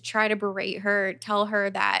continues to try to berate her, tell her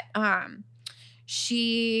that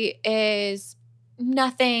she is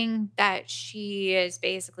nothing, that she is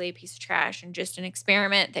basically a piece of trash and just an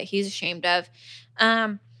experiment that he's ashamed of.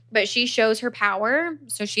 But she shows her power.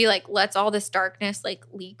 So she like lets all this darkness like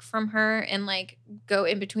leak from her and like go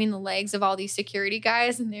in between the legs of all these security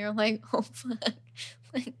guys. And they're like, oh, fuck.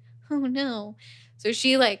 Like, oh no. So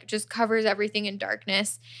she like just covers everything in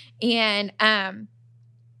darkness. And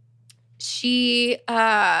she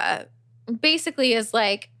basically is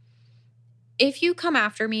like, if you come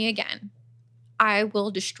after me again, I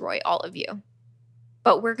will destroy all of you.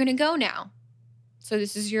 But we're going to go now. So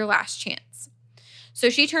this is your last chance. So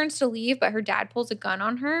she turns to leave, but her dad pulls a gun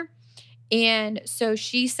on her. And so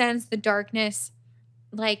she sends the darkness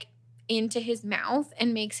like into his mouth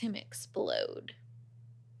and makes him explode.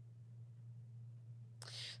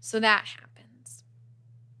 So that happens.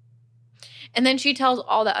 And then she tells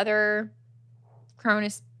all the other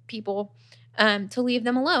Cronus people to leave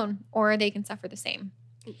them alone, or they can suffer the same.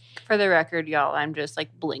 For the record, y'all, I'm just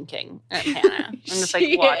like blinking at Hannah. I'm just like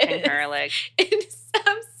She watching is. her like.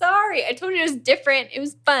 I'm sorry. I told you it was different. It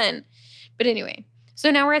was fun. But anyway,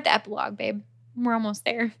 so now we're at the epilogue, babe. We're almost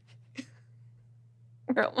there.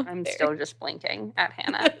 We're almost I'm there. still just blinking at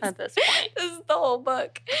Hannah at this point. This is the whole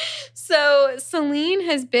book. So Celine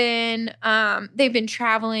has been, they've been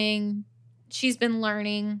traveling. She's been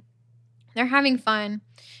learning. They're having fun.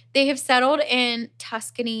 They have settled in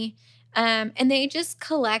Tuscany, and they just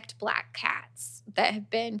collect black cats that have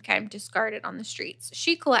been kind of discarded on the streets.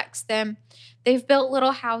 She collects them. They've built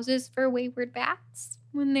little houses for wayward bats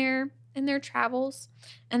when they're in their travels,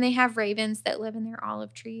 and they have ravens that live in their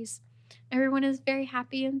olive trees. Everyone is very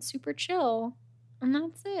happy and super chill. And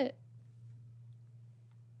that's it.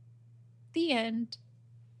 The end.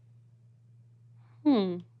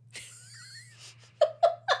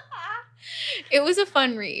 It was a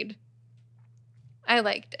fun read. I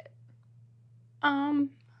liked it.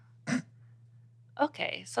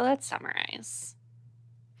 Okay, so let's summarize.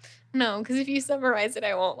 No, because if you summarize it,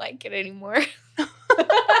 I won't like it anymore.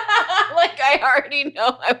 Like, I already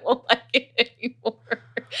know I won't like it anymore.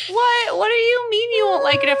 What do you mean you won't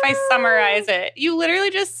like it if I summarize it? You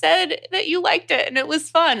literally just said that you liked it and it was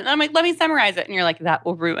fun. And I'm like, let me summarize it. And you're like, that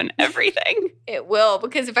will ruin everything. It will,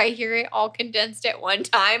 because if I hear it all condensed at one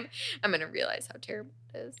time, I'm going to realize how terrible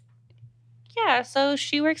it is. Yeah, so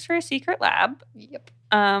she works for a secret lab. Yep.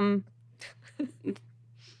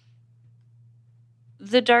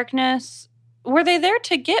 The darkness, were they there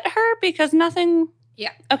to get her? Because nothing...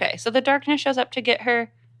 Yeah. Okay, so the darkness shows up to get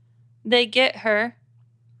her. They get her.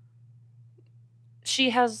 She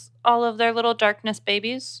has all of their little darkness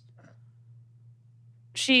babies.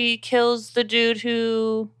 She kills the dude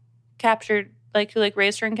who captured, like, who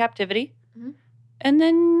raised her in captivity. Mhm. And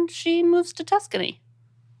then she moves to Tuscany.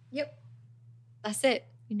 Yep. That's it.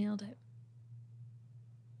 You nailed it.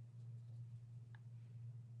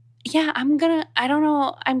 Yeah, I'm gonna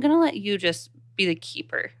let you just be the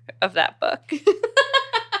keeper of that book.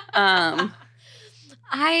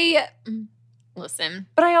 Listen.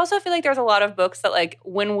 But I also feel like there's a lot of books that, like,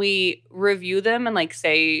 when we review them and, like,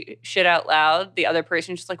 say shit out loud, the other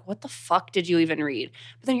person's just like, what the fuck did you even read?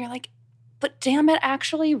 But then you're like, but damn it,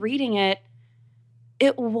 actually reading it,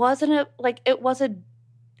 it was a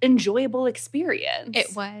enjoyable experience.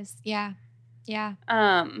 It was. Yeah. Yeah.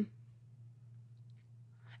 And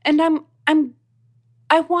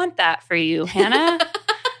I want that for you, Hannah.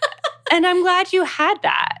 And I'm glad you had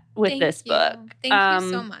that with this book. Thank you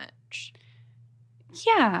so much.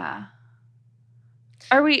 Yeah.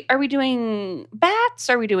 Are we doing bats?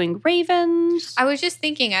 Are we doing ravens? I was just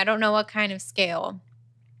thinking, I don't know what kind of scale.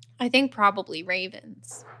 I think probably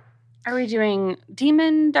ravens. Are we doing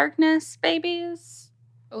demon darkness babies?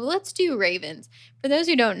 Well, let's do ravens. For those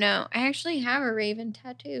who don't know, I actually have a raven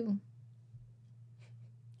tattoo.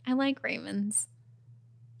 I like ravens.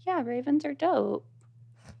 Yeah, ravens are dope.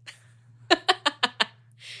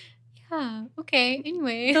 Yeah. Okay.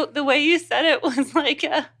 Anyway. The way you said it was like you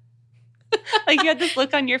had this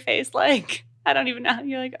look on your face, like, I don't even know.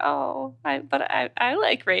 You're like, oh, I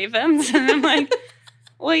like ravens. And I'm like,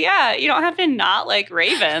 well, yeah, you don't have to not like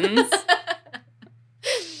ravens.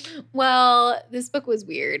 Well, this book was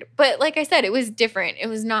weird. But like I said, it was different. It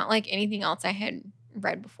was not like anything else I had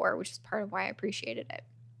read before, which is part of why I appreciated it.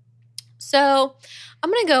 So I'm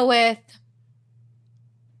going to go with,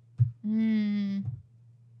 I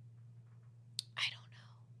don't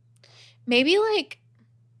know, maybe like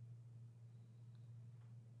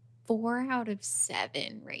 4 out of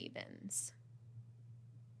 7 ravens.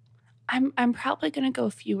 I'm probably going to go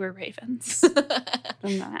fewer ravens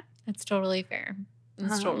than that. That's totally fair.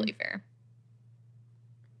 That's totally fair.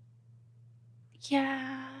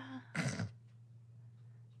 Yeah.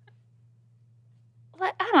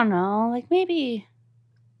 I don't know, like maybe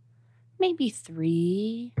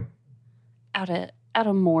 3 out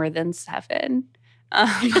of more than 7.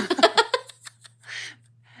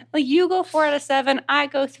 Like, you go 4 out of 7, I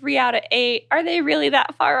go 3 out of 8. Are they really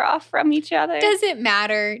that far off from each other? Does it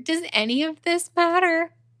matter? Does any of this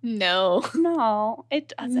matter? No. No,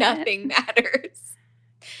 it doesn't. Nothing matters.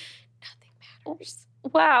 Nothing matters.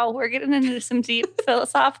 Wow, we're getting into some deep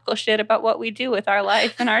philosophical shit about what we do with our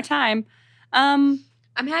life and our time.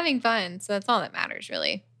 I'm having fun, so that's all that matters,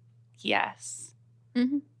 really. Yes.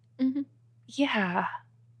 Mm-hmm. Mm-hmm. Yeah.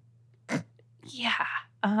 Yeah.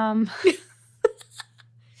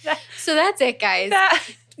 So that's it, guys.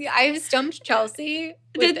 I've stumped Chelsea.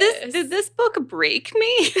 Did this book break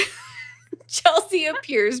me? Chelsea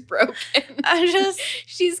appears broken.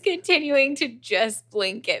 She's continuing to just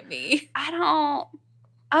blink at me. I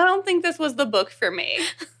don't think this was the book for me.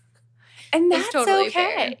 And that's totally okay.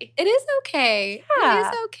 Fair. It is okay. Yeah. It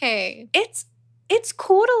is okay. It's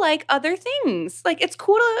cool to like other things. Like, it's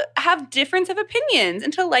cool to have difference of opinions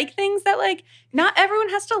and to like things that, like, not everyone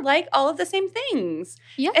has to like all of the same things.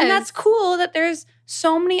 Yes. And that's cool that there's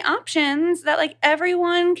so many options that, like,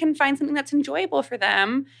 everyone can find something that's enjoyable for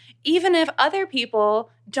them, even if other people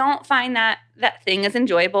don't find that thing as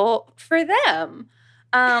enjoyable for them.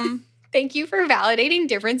 Thank you for validating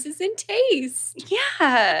differences in taste.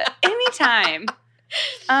 Yeah, anytime.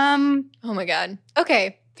 Oh my God.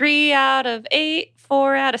 Okay. 3 out of 8,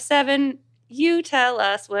 4 out of 7. You tell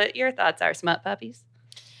us what your thoughts are, smut puppies.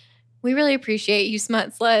 We really appreciate you,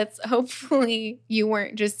 smut sluts. Hopefully you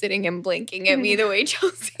weren't just sitting and blinking at me the way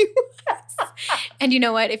Chelsea was. And you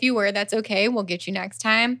know what? If you were, that's okay. We'll get you next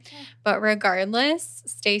time. But regardless,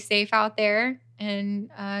 stay safe out there and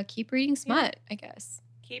keep reading smut, I guess.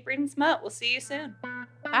 Keep reading smut. We'll see you soon.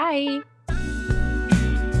 Bye.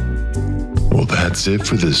 Well, that's it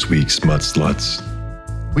for this week's Smut Sluts.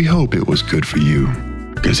 We hope it was good for you,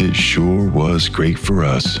 because it sure was great for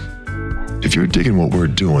us. If you're digging what we're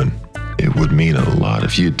doing, it would mean a lot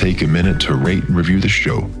if you'd take a minute to rate and review the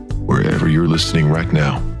show wherever you're listening right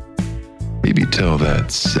now. Maybe tell that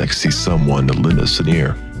sexy someone to lend us an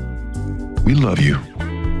ear. We love you.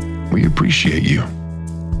 We appreciate you.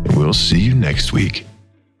 And we'll see you next week.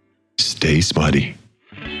 Stay smutty.